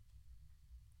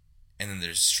 And then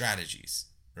there's strategies,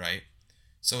 right?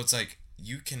 So it's like,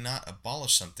 you cannot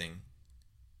abolish something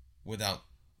without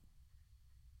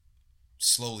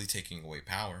slowly taking away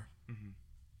power.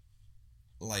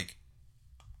 Like,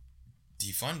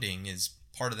 defunding is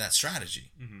part of that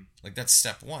strategy. Like, that's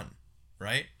step one,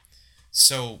 right?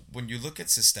 So when you look at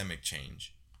systemic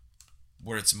change,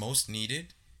 where it's most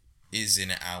needed is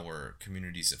in our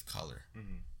communities of color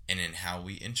and in how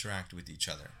we interact with each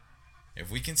other.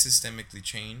 If we can systemically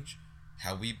change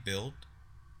how we build,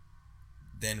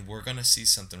 then we're going to see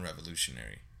something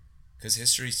revolutionary. Because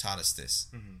history's taught us this.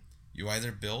 You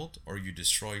either build or you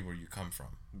destroy where you come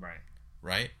from.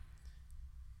 Right?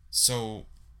 So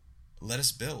let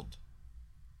us build.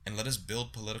 And let us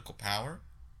build political power.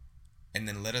 And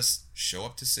then let us show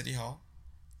up to City Hall.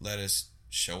 Let us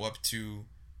show up to,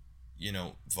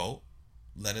 vote.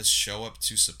 Let us show up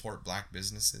to support black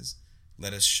businesses.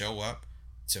 Let us show up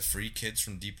to free kids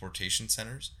from deportation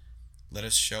centers. Let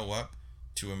us show up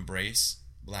to embrace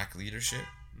black leadership.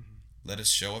 Let us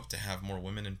show up to have more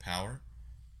women in power.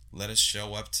 Let us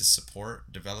show up to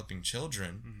support developing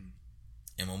children.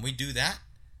 And when we do that,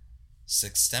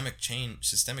 systemic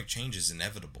change is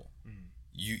inevitable.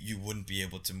 You wouldn't be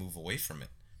able to move away from it.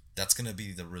 That's going to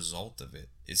be the result of it,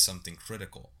 is something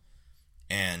critical.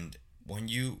 And when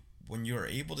you're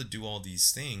able to do all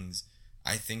these things,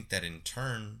 I think that in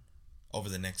turn, over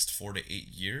the next 4 to 8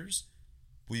 years,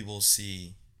 we will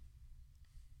see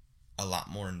a lot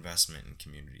more investment in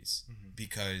communities.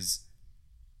 Because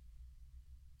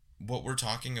what we're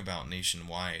talking about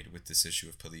nationwide with this issue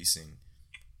of policing,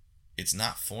 it's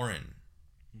not foreign.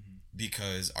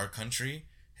 Because our country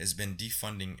has been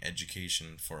defunding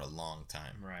education for a long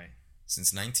time. Right.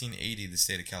 Since 1980, the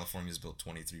state of California has built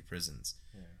 23 prisons.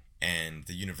 And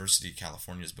the University of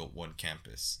California has built 1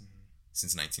 campus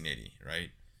since 1980, right?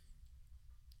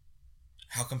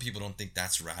 How come people don't think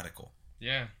that's radical?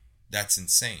 Yeah. That's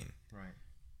insane. Right.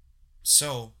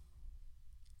 So,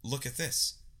 look at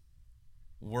this.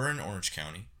 We're in Orange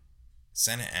County.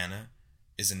 Santa Ana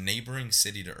is a neighboring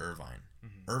city to Irvine.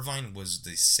 Irvine was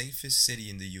the safest city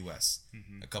in the U.S.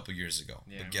 A couple years ago.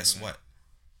 Yeah, but guess what?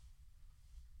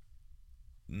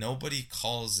 Nobody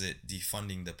calls it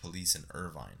defunding the police in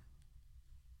Irvine.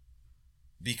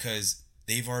 Because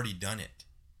they've already done it.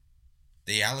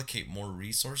 They allocate more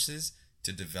resources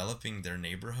to developing their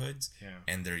neighborhoods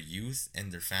and their youth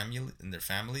and their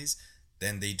families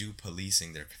than they do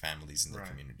policing their families and their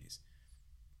communities.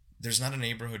 There's not a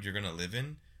neighborhood you're going to live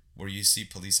in where you see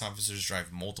police officers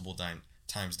drive multiple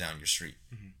times down your street.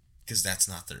 Because that's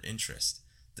not their interest.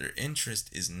 Their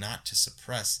interest is not to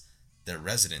suppress their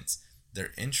residents.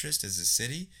 Their interest as a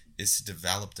city is to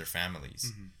develop their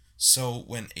families. So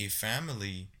when a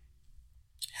family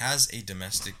has a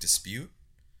domestic dispute,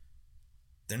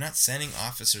 they're not sending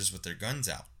officers with their guns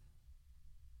out.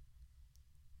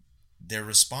 They're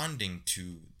responding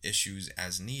to issues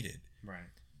as needed.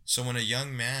 Right. So when a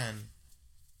young man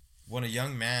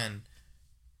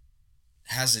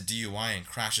has a DUI and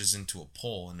crashes into a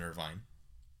pole in Irvine,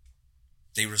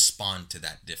 they respond to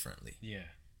that differently. Yeah.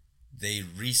 They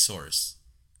resource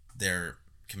their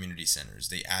community centers.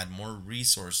 They add more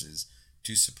resources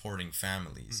to supporting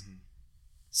families.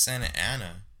 Santa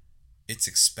Ana, it's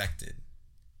expected.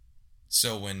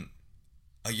 So when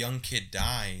a young kid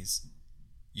dies,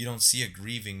 you don't see a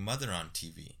grieving mother on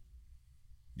TV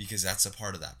because that's a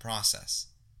part of that process.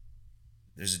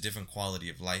 There's a different quality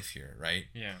of life here, right?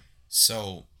 Yeah.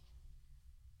 So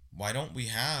why don't we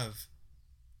have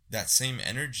that same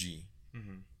energy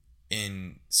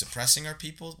in suppressing our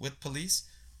people with police?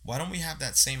 Why don't we have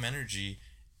that same energy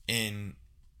in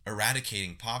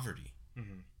eradicating poverty?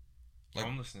 Like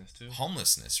homelessness too.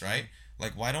 Homelessness, right?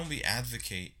 Like, why don't we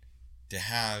advocate to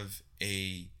have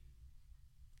a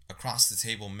across the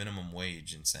table minimum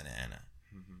wage in Santa Ana,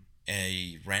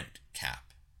 a rent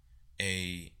cap,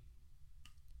 a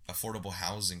affordable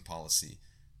housing policy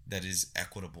that is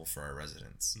equitable for our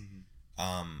residents,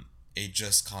 a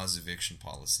just cause eviction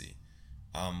policy?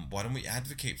 Why don't we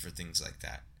advocate for things like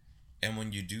that? And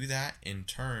when you do that, in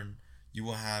turn, you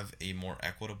will have a more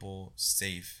equitable,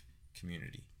 safe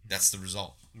community. That's the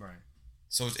result. Right.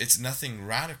 So it's nothing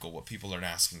radical what people are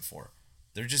asking for.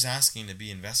 They're just asking to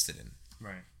be invested in.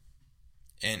 Right.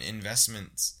 And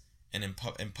investments and in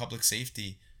public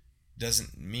safety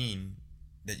doesn't mean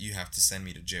that you have to send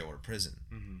me to jail or prison.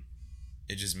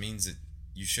 It just means that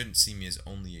you shouldn't see me as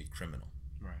only a criminal.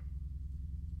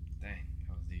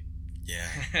 Yeah,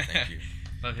 thank you.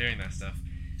 Love hearing that stuff.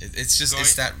 It's just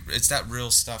it's that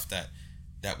real stuff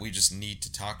that we just need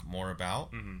to talk more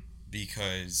about,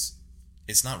 because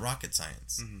it's not rocket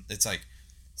science. It's like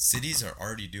cities are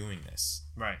already doing this.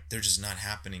 Right. They're just not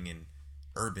happening in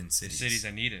urban cities. Cities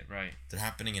that need it, right. They're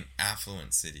happening in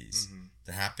affluent cities.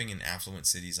 They're happening in affluent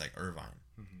cities like Irvine.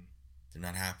 They're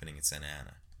not happening in Santa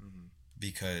Ana.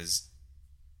 Because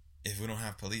if we don't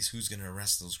have police, who's going to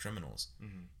arrest those criminals?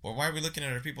 Or why are we looking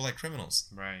at our people like criminals?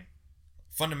 Right.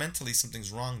 Fundamentally,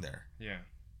 something's wrong there. Yeah.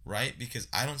 Right? Because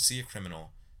I don't see a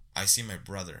criminal. I see my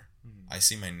brother. I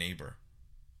see my neighbor.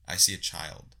 I see a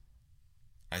child.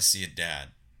 I see a dad.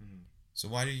 So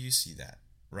why do you see that?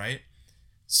 Right?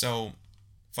 So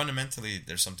fundamentally,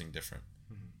 there's something different.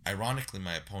 Ironically,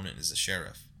 my opponent is a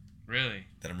sheriff. Really?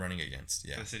 That I'm running against.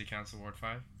 Yeah. The City Council Ward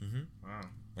 5? Wow.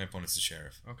 My opponent's the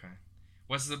sheriff. Okay.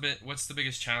 What's the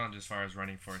biggest challenge as far as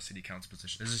running for a city council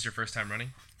position? Is this your first time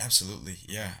running? Absolutely.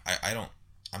 Yeah.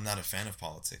 I'm not a fan of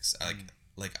politics.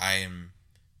 I am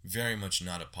very much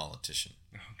not a politician.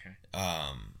 Okay.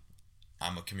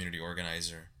 I'm a community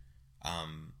organizer.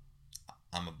 I'm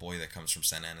a boy that comes from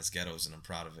Santa Ana's ghettos, and I'm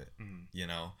proud of it. You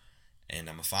know, and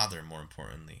I'm a father, more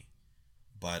importantly.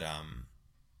 But I'm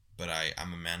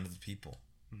a man of the people.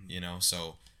 You know,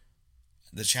 so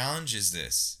the challenge is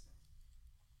this: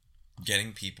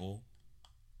 getting people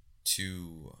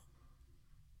to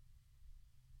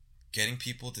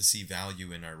see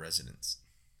value in our residents,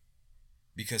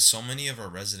 because so many of our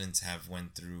residents have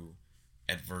went through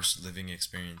adverse living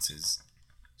experiences.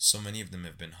 So many of them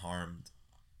have been harmed.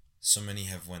 So many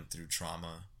have went through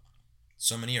trauma.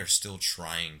 So many are still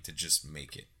trying to just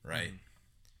make it, right?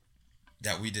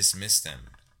 That we dismiss them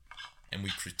and we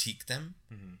critique them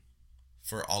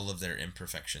for all of their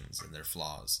imperfections and their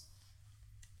flaws.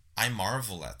 I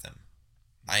marvel at them.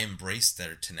 I embrace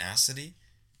their tenacity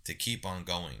to keep on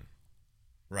going,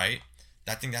 right?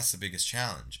 I think that's the biggest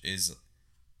challenge, is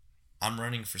I'm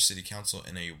running for city council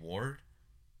in a ward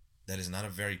that is not a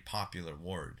very popular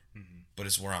ward, but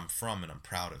it's where I'm from and I'm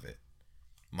proud of it.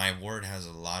 My ward has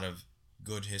a lot of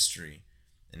good history,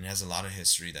 and it has a lot of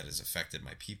history that has affected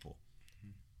my people,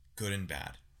 good and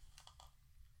bad.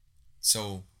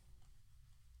 So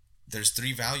there's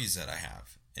 3 values that I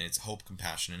have, and it's hope,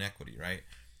 compassion, and equity, right?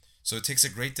 So it takes a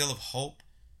great deal of hope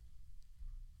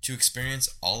to experience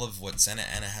all of what Santa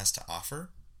Ana has to offer,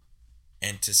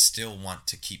 and to still want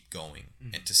to keep going,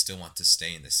 and to still want to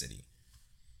stay in the city.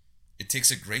 It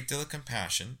takes a great deal of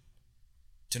compassion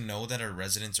to know that our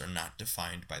residents are not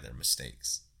defined by their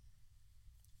mistakes.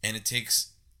 And it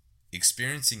takes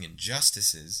experiencing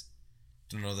injustices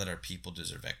to know that our people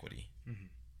deserve equity.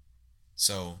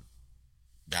 So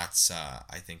that's,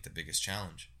 I think, the biggest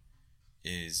challenge,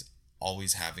 is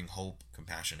always having hope,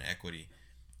 compassion, and equity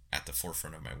at the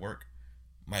forefront of my work.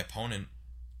 My opponent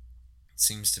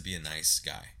seems to be a nice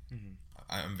guy.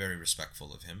 I'm very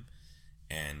respectful of him,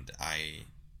 and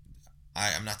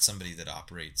I'm not somebody that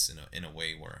operates in a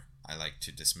way where I like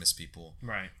to dismiss people,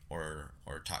 right, or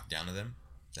talk down to them.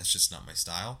 That's just not my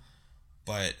style.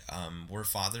 But we're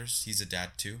fathers. He's a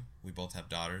dad too. We both have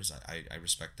daughters. I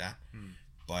respect that.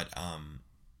 But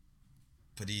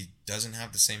he doesn't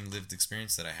have the same lived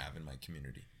experience that I have in my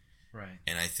community. Right.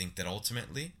 And I think that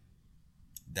ultimately,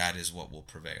 that is what will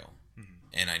prevail.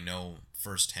 And I know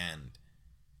firsthand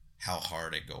how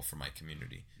hard I go for my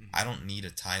community. I don't need a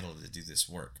title to do this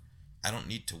work. I don't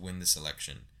need to win this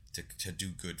election to do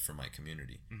good for my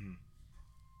community.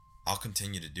 I'll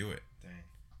continue to do it. Dang.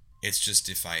 It's just,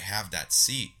 if I have that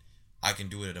seat, I can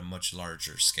do it at a much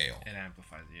larger scale. It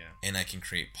amplifies it, yeah. And I can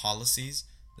create policies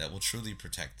that will truly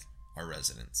protect our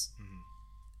residents.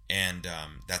 And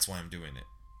that's why I'm doing it.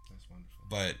 That's wonderful.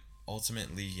 But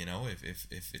ultimately, you know, if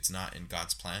it's not in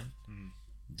God's plan,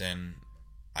 then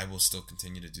I will still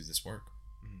continue to do this work.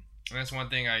 And that's one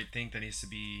thing I think that needs to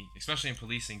be, especially in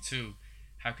policing too.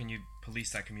 How can you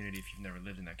police that community if you've never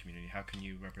lived in that community? How can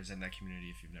you represent that community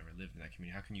if you've never lived in that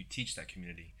community? How can you teach that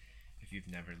community if you've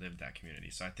never lived that community?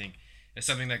 So I think it's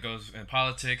something that goes in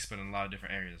politics, but in a lot of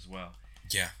different areas as well.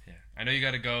 Yeah. I know you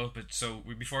got to go, but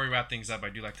before we wrap things up, I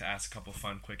do like to ask a couple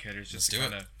fun quick hitters just to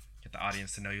kind of get the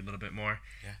audience to know you a little bit more.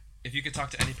 Yeah. If you could talk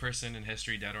to any person in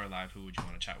history, dead or alive, who would you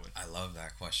want to chat with? I love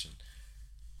that question.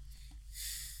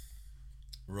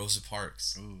 Rosa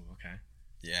Parks. Ooh, okay.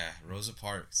 Yeah, Rosa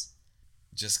Parks.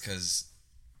 Just because,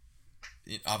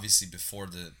 obviously, before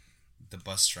the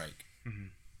bus strike,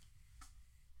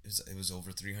 it was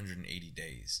over 380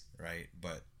 days, right?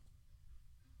 But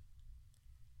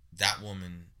that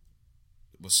woman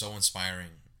was so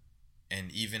inspiring,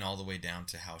 and even all the way down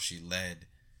to how she led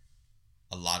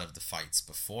a lot of the fights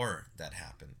before that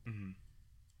happened.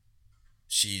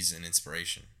 she's an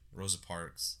inspiration. Rosa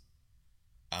Parks,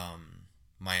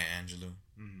 Maya Angelou.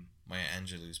 Mm-hmm. Maya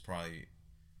Angelou is probably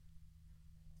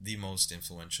the most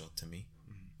influential to me.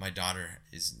 Mm-hmm. My daughter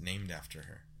is named after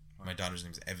her. Wow. My daughter's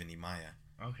name is Ebony Maya.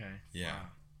 Okay. Yeah.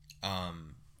 Wow.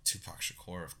 Tupac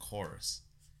Shakur, of course.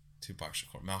 Tupac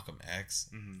Shakur. Malcolm X.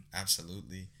 Mm-hmm.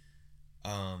 Absolutely.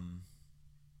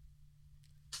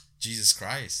 Jesus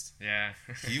Christ. Yeah.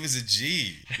 He was a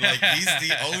G. Like, he's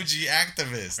the OG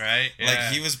activist. Right? Yeah. Like,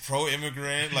 he was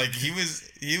pro-immigrant. Like, he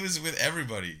was with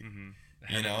everybody. Mm-hmm.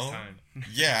 You know?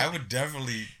 Yeah, I would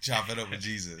definitely chop it up with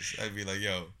Jesus. I'd be like,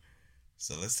 yo,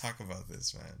 so let's talk about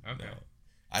this, man. Okay. No.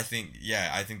 I think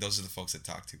those are the folks to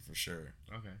talk to for sure.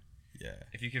 Okay. Yeah.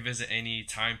 If you could visit any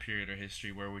time period or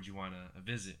history, where would you want to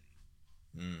visit?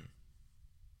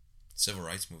 Civil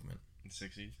rights movement. In the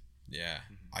 60s? Yeah.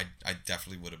 Mm-hmm. I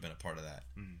definitely would have been a part of that.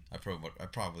 Mm-hmm. I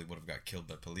probably would have got killed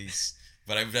by police,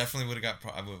 but I definitely would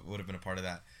have been a part of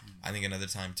that. Mm-hmm. I think another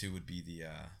time too would be the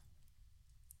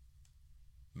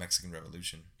Mexican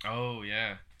Revolution. Oh,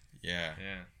 yeah. Yeah.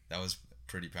 Yeah. That was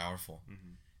pretty powerful.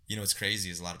 Mm-hmm. You know what's crazy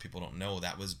is a lot of people don't know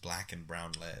that was black and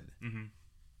brown led. Mm-hmm.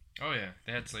 Oh, yeah.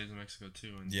 They had slaves in Mexico,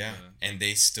 too. And, yeah. And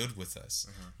they stood with us.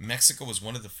 Uh-huh. Mexico was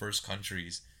one of the first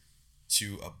countries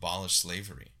to abolish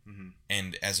slavery. Mm-hmm.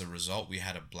 And as a result, we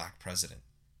had a black president.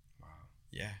 Wow.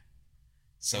 Yeah.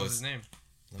 So what was his name?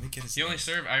 Let me get his name. He only name.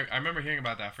 served, I remember hearing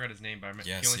about that. I forgot his name, but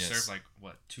he only Yes. served, like,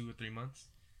 what, 2 or 3 months?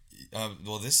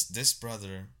 Well, this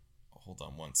brother... Hold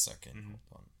on one second. Mm-hmm.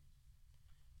 Hold on.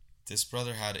 This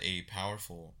brother had a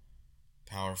powerful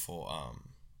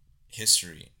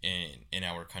history in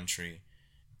our country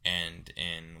and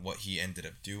in what he ended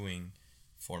up doing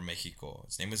for Mexico.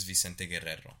 His name was Vicente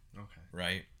Guerrero. Okay.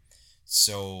 Right?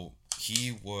 So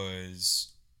he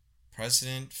was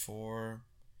president for,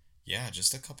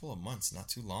 just a couple of months, not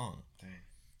too long. Dang.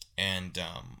 And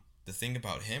the thing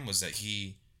about him was that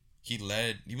he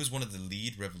was one of the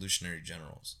lead revolutionary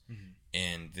generals. Mm-hmm.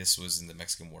 And this was in the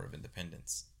Mexican War of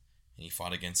Independence. And he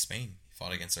fought against Spain. He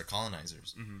fought against our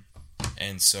colonizers. Mm-hmm.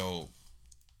 And so,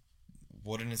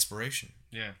 what an inspiration.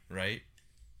 Yeah. Right?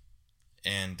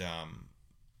 And,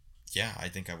 I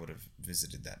think I would have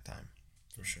visited that time,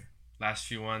 for sure. Last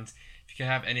few ones. If you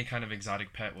could have any kind of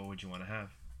exotic pet, what would you want to have?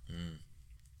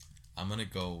 I'm going to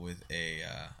go with a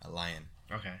lion.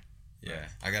 Okay. Yeah.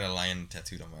 Nice. I got a lion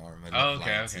tattooed on my arm.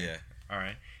 Okay. Yeah. All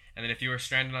right. And then if you were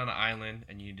stranded on an island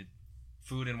and you needed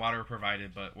food and water were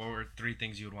provided, but what were 3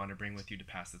 things you would want to bring with you to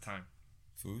pass the time?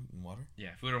 Food and water?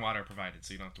 Yeah, food and water are provided,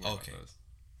 so you don't have to worry about those.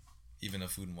 Even though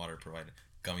food and water are provided.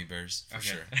 Gummy bears, for Okay.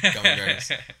 sure. Gummy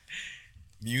bears.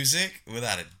 Music,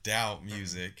 without a doubt,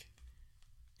 music.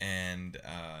 And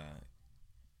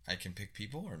I can pick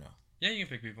people or no? Yeah, you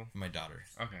can pick people. My daughter.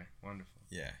 Okay, wonderful.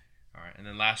 Yeah. All right, and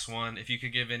then last one. If you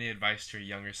could give any advice to your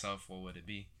younger self, what would it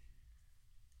be?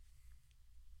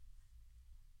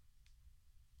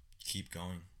 Keep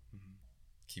going. Mm-hmm.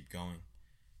 Keep going.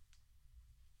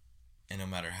 And no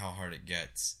matter how hard it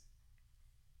gets,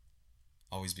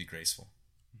 always be graceful.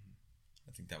 Mm-hmm.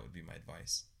 I think that would be my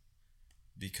advice.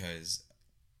 Because,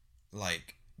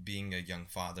 like, being a young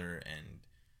father and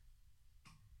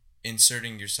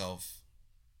inserting yourself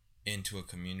into a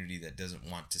community that doesn't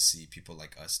want to see people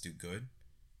like us do good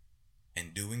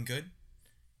and doing good,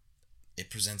 it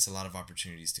presents a lot of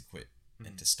opportunities to quit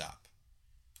and to stop.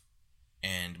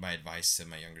 And my advice to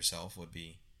my younger self would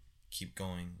be keep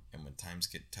going, and when times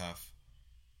get tough,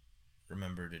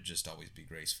 remember to just always be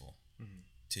graceful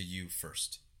to you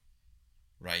first,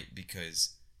 right?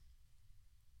 Because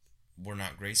we're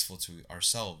not graceful to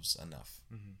ourselves enough.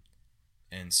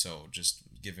 And so just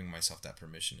giving myself that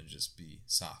permission to just be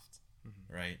soft,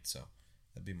 right? So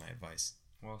that'd be my advice.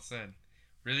 Well said.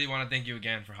 Really want to thank you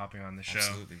again for hopping on the show.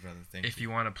 Absolutely, brother. Thank you. If you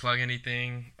want to plug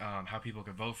anything, how people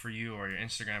could vote for you or your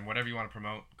Instagram, whatever you want to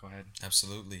promote, go ahead.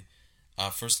 Absolutely.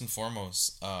 First and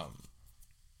foremost,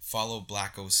 follow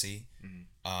Black OC.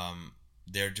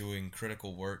 They're doing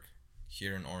critical work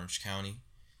here in Orange County,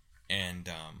 and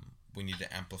we need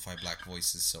to amplify Black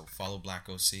voices. So follow Black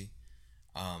OC.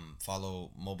 Follow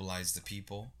Mobilize the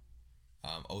People.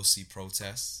 OC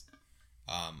Protests.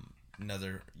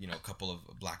 Another, couple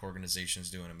of Black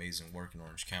organizations doing amazing work in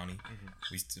Orange County.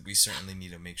 We certainly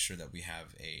need to make sure that we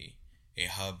have a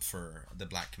hub for the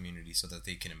Black community so that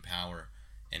they can empower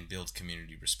and build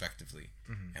community respectively,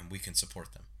 and we can support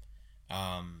them.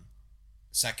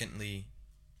 Secondly,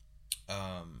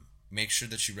 make sure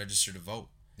that you register to vote.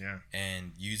 Yeah.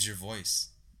 And use your voice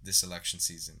this election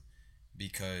season,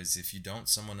 because if you don't,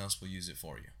 someone else will use it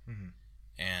for you.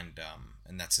 And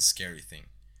that's a scary thing.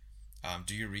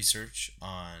 Do your research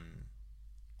on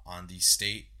the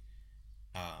state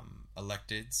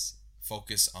electeds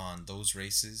focus on those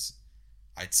races.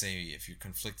 I'd say if you're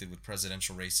conflicted with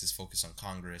presidential races, focus on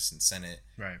Congress and Senate.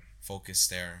 Right. Focus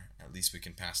there. At least we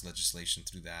can pass legislation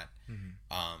through that.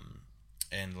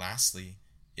 And lastly,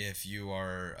 if you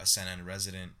are a Santa Ana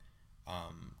resident,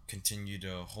 continue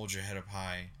to hold your head up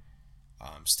high.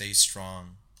 Stay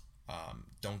strong.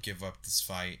 Don't give up this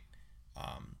fight.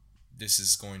 This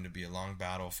is going to be a long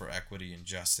battle for equity and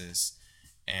justice.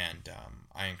 And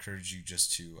I encourage you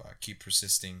just to keep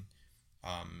persisting.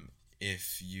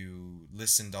 If you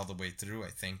listened all the way through, I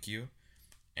thank you.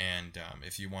 And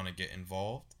if you want to get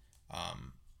involved,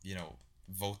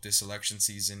 vote this election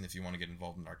season. If you want to get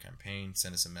involved in our campaign,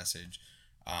 send us a message.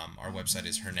 Our website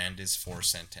is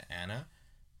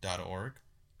hernandezforsantaana.org.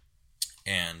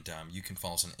 And you can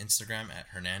follow us on Instagram at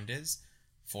Hernandez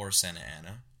for Santa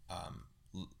Ana.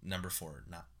 Number 4,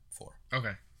 not 4.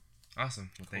 Okay.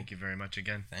 Awesome. Well, Cool. Thank you very much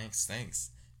again. Thanks.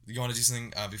 You want to do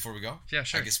something before we go? Yeah,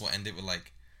 sure. I guess we'll end it with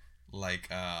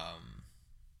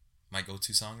my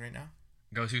go-to song right now.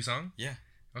 Go-to song? Yeah.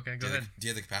 Okay, go ahead. Do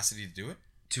you have the capacity to do it?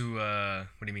 To, what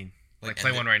do you mean? Like play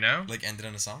end one it- right now? Like end it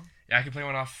on a song? Yeah, I can play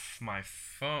one off my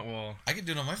phone. Well, I could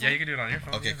do it on my phone. yeah, you can do it on your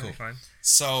phone. Okay, Yeah, that'd be cool. Fine.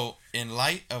 So, in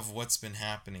light of what's been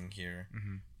happening here,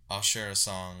 Mm-hmm. I'll share a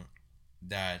song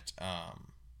that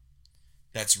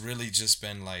that's really just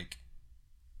been like,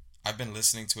 I've been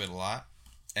listening to it a lot,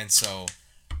 and so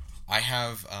I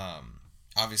have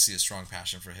obviously a strong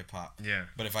passion for hip hop. Yeah.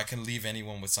 But if I can leave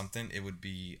anyone with something, it would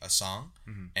be a song,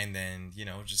 and then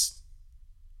just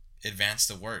advance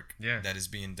the work that is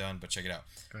being done. But check it out.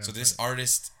 Go ahead, So play this it.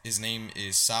 artist, his name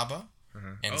is Saba,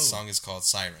 and the song is called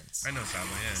Sirens. I know Saba,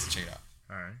 yeah. So check it out,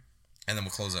 All right. and then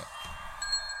we'll close up.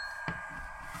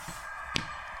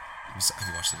 Have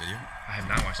you watched the video? I have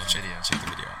not watched the video. Check the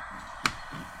video out.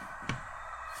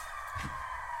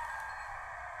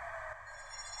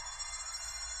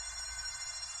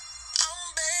 I'm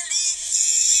barely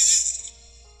here.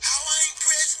 How I ain't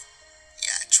present.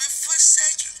 Yeah, I drift for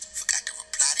seconds. Forgot to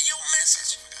reply to your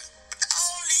message. But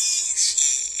all these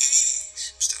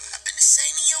years, I'm still I've been the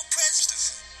same in your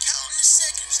presence. Counting the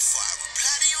seconds before I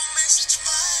reply to your message.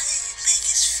 My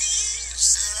biggest fear is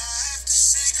that I have to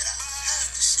say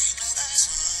goodbye to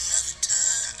another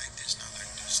time. Not like this, not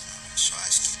like this. So I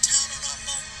just keep counting our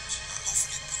moments.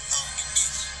 Hopefully belong in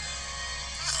this.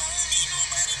 I don't need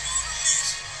nobody new to miss.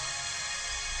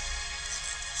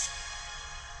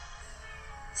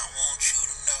 I want you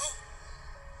to know.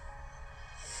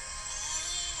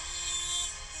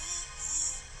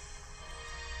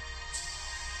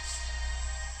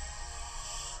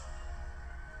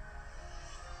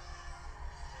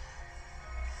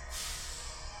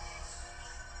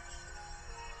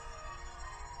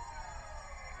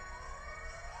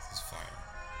 This is fire.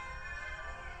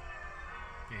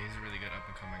 Yeah, he's a really good up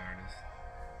and coming artist.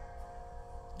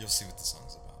 You'll see what the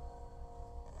song's about.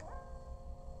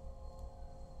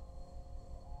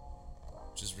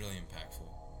 Just really impactful.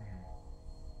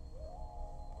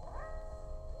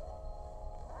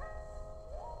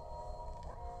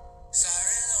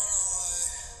 Sirens on the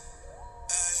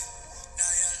way, ay. Now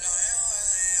you're lying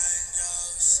with the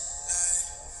angels,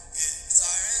 like, yeah.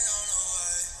 Sirens on the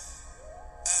way,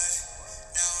 ay.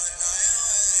 Now we're lying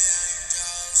with the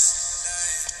angels,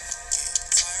 like, yeah.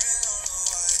 Sirens on the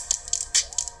way,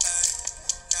 ay.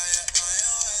 Now you're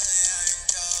lying with the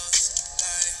angels,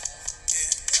 like,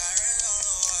 yeah. Sirens on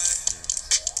the way,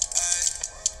 ay.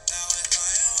 Now we're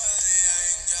lying with the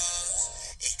angels.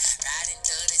 Riding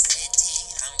through the city,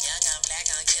 I'm young, I'm black,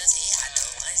 I'm guilty. I know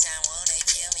one time wanna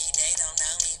kill me, they don't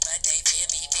know me, but they feel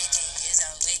me. 15 years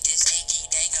old with this sticky,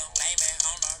 they gon' blame it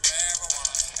on the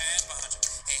marijuana. Hands behind you,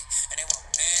 yeah, and they won't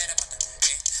let up on the,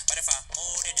 yeah. But if I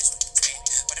move it this way,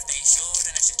 yeah. But if they shoot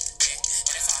and that shit, yeah.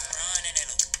 And if I run and they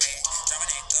look, yeah.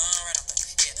 Dropping that gun right off the,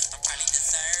 yeah. I'm probably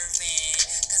deserving,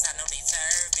 cause I know they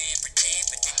serving. Pretend,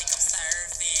 but they think I'm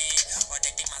serving. Or they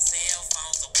think my cell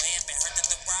phone's a weapon. Heard that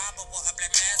the robber wore a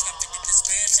black mask, I fit the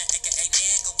description. AKA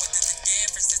nigga, what is the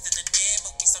difference? Is in the name,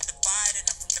 but we so divided,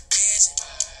 I'm from the vision.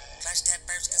 Clutch that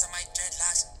burst cause I might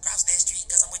dreadlocks. Cross that street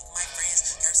cause I'm with my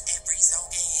friends. Curse every song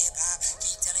in hip hop.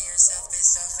 Keep telling yourself it's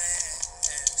so fast.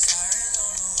 Sirens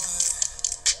on the way.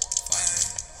 Fire.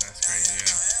 That's crazy,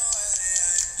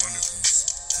 yeah. Wonderful.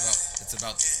 It's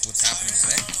about what's happening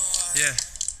today. Yeah.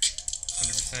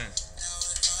 100%.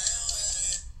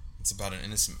 It's about an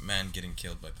innocent man getting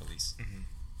killed by police.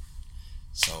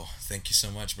 So, thank you so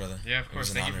much, brother. Yeah, of It was course.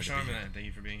 an Thank you honor for to be showing me here. that. Thank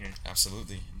you for being here.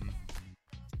 Absolutely.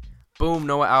 Boom,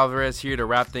 Noah Alvarez here to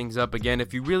wrap things up again.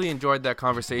 If you really enjoyed that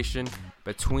conversation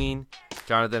between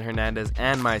Jonathan Hernandez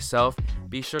and myself,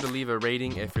 Be sure to leave a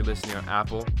rating if you're listening on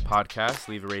Apple Podcasts.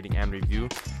 Leave a rating and review.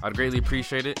 I'd greatly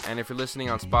appreciate it. And if you're listening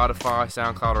on Spotify,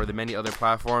 SoundCloud, or the many other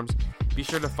platforms, be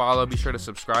sure to follow, be sure to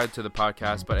subscribe to the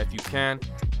podcast. But if you can,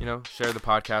 share the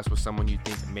podcast with someone you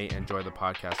think may enjoy the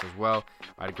podcast as well.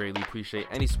 I'd greatly appreciate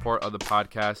any support of the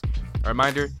podcast. A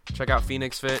reminder, check out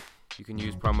Phoenix Fit. You can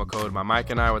use promo code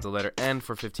MyMikeAndI with the letter N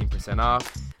for 15%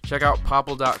 off. Check out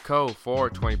popple.co for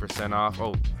 20% off.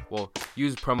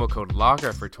 Use promo code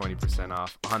LOCKER for 20%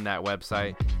 off on that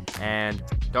website. And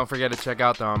don't forget to check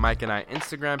out the Mike and I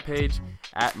Instagram page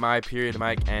at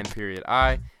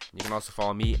 @my_Mike_I. You can also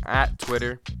follow me at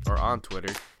Twitter or on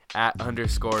Twitter at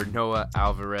 _Noah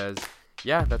Alvarez.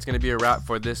 Yeah, that's going to be a wrap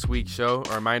for this week's show.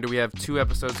 A reminder, we have 2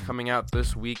 episodes coming out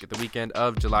this week at the weekend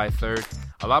of July 3rd.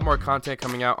 A lot more content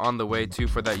coming out on the way, too,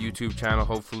 for that YouTube channel,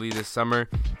 hopefully this summer.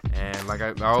 And like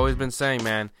I've always been saying,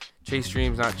 man, chase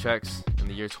dreams, not checks in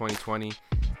the year 2020.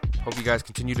 Hope you guys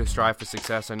continue to strive for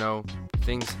success. I know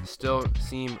things still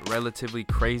seem relatively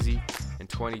crazy in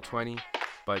 2020.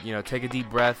 But, take a deep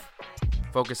breath,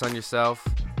 focus on yourself,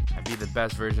 and be the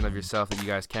best version of yourself that you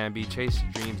guys can be. Chase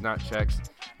dreams, not checks.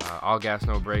 All gas,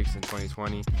 no brakes in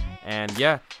 2020. And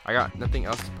yeah, I got nothing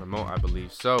else to promote, I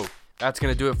believe. So that's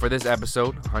going to do it for this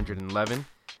episode, 111.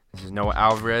 This is Noah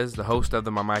Alvarez, the host of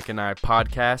the My Mike and I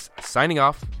podcast, signing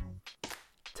off.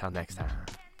 Till next time.